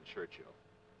Sea and Churchill?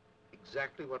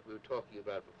 Exactly what we were talking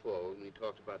about before when we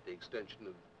talked about the extension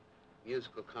of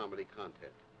musical comedy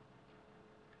content.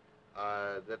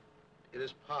 That it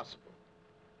is possible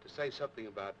to say something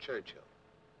about Churchill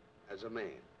as a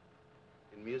man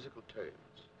in musical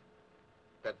terms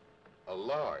that a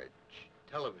large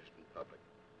television public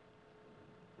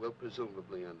will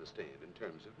presumably understand in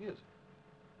terms of music.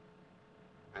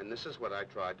 And this is what I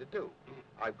tried to do.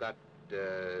 I've got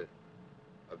a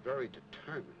very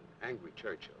determined, angry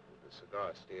Churchill with a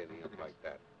cigar standing up like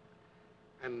that.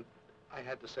 And I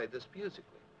had to say this musically.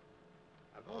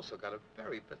 I've also got a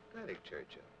very pathetic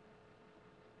Churchill,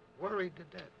 worried to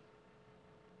death.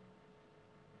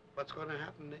 What's going to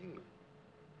happen to England?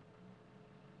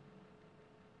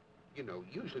 You know,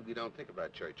 usually we don't think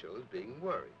about Churchill as being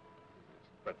worried.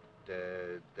 But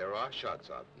there are shots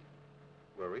of him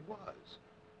where he was.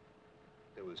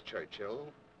 There was Churchill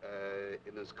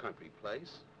in his country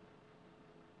place.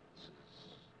 This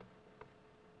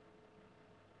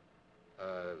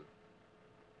is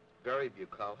very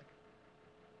bucolic.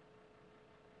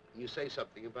 And you say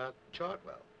something about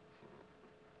Chartwell,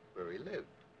 where he lived.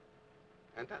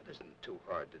 And that isn't too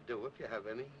hard to do if you have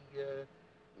any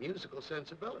musical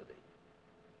sensibility.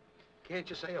 Can't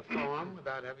you say a farm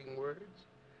without having words?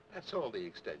 That's all the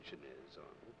extension is,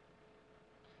 Arnold.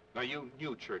 Now, you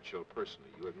knew Churchill personally.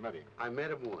 You had met him. I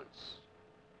met him once.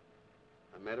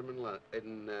 I met him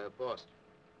in Boston.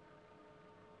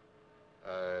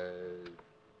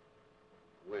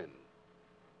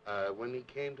 When he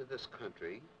came to this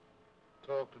country,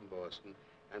 talked in Boston,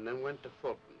 and then went to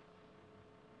Fulton.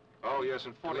 Oh, yes,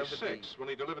 in Delivered 46, when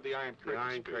he delivered the Iron Curtain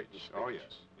Iron speech. Curtain Oh, speech.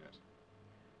 yes, yes.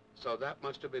 So that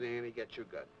must have been Annie Get Your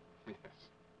Gun. Yes.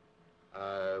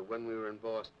 When we were in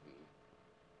Boston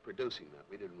producing that,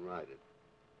 we didn't write it.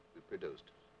 We produced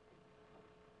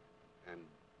it. And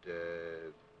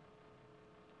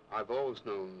I've always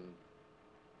known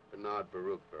Bernard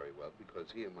Baruch very well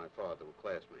because he and my father were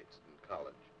classmates in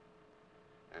college.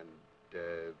 And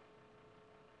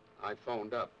I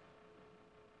phoned up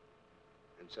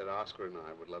and said Oscar and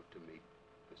I would love to meet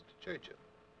Mr. Churchill.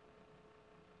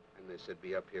 And they said,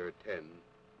 be up here at 10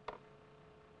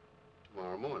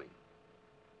 tomorrow morning.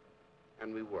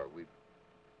 And we were. We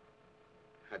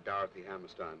had Dorothy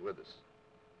Hammerstein with us.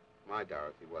 My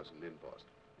Dorothy wasn't in Boston,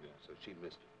 Yes. so she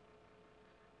missed it.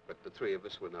 But the three of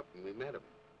us went up and we met him.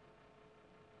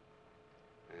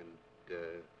 And,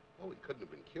 oh, he couldn't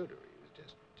have been cuter. He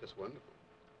was just wonderful.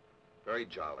 Very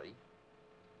jolly.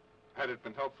 Had it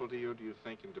been helpful to you, do you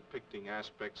think, in depicting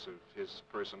aspects of his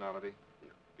personality? No.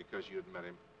 Because you had met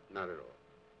him? Not at all.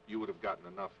 You would have gotten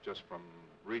enough just from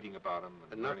reading about him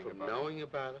and Enough learning from about him? knowing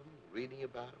about him, reading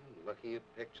about him, looking at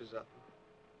pictures of him.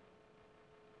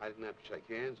 I didn't have to shake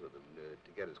hands with him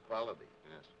to get his quality.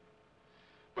 Yes.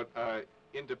 But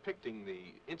in depicting the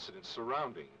incidents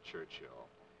surrounding Churchill,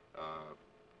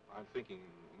 I'm thinking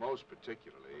most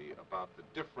particularly about the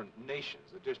different nations,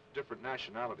 the different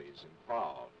nationalities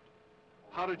involved.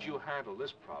 How did you handle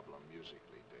this problem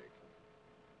musically, Dick?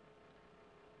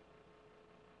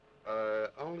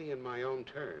 Oh, only in my own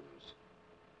terms.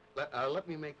 Let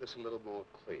me make this a little more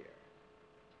clear.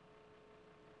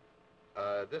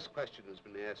 This question has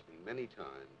been asked me many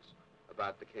times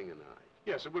about The King and I.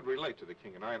 Yes, it would relate to The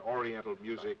King and I and Oriental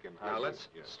music and how... Now, let's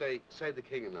yes. say The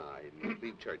King and I, and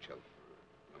leave Churchill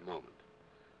for a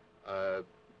moment.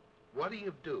 What do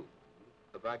you do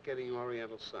about getting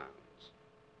Oriental sounds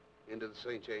into the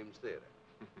St. James Theater?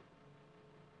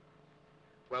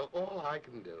 Well, all I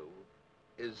can do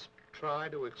is try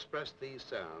to express these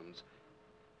sounds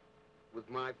with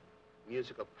my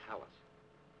musical palette,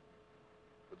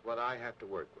 with what I have to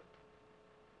work with.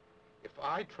 If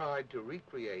I tried to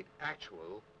recreate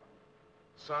actual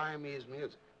Siamese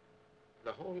music,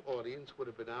 the whole audience would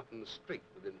have been out in the street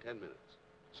within 10 minutes.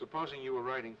 Supposing you were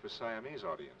writing for Siamese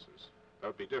audiences, that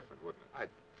would be different, wouldn't it?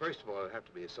 First of all, it'd have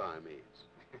to be a Siamese,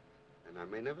 and I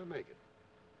may never make it.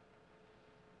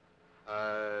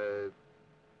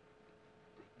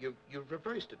 You've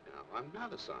reversed it now. I'm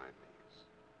not a Siamese.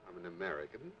 I'm an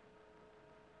American.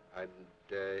 And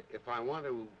if I want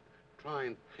to try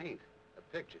and paint a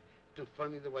picture, it's too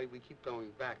funny the way we keep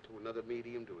going back to another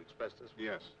medium to express this.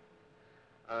 Yes.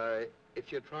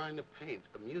 If you're trying to paint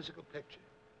a musical picture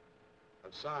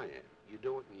of Siam, you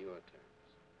do it in your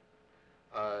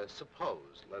terms.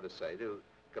 Suppose, let us say, to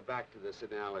go back to this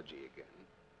analogy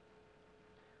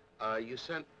again, you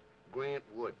sent Grant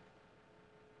Wood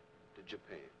to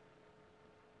Japan.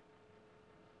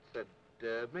 Said,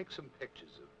 make some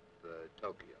pictures of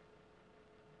Tokyo.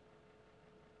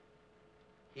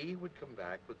 He would come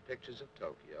back with pictures of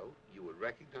Tokyo. You would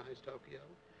recognize Tokyo,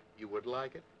 you would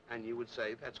like it, and you would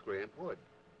say, that's Grant Wood.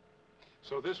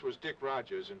 So this was Dick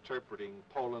Rodgers interpreting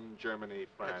Poland, Germany,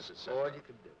 France, etc. That's all you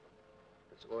can do.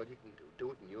 That's all you can do.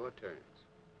 Do it in your terms.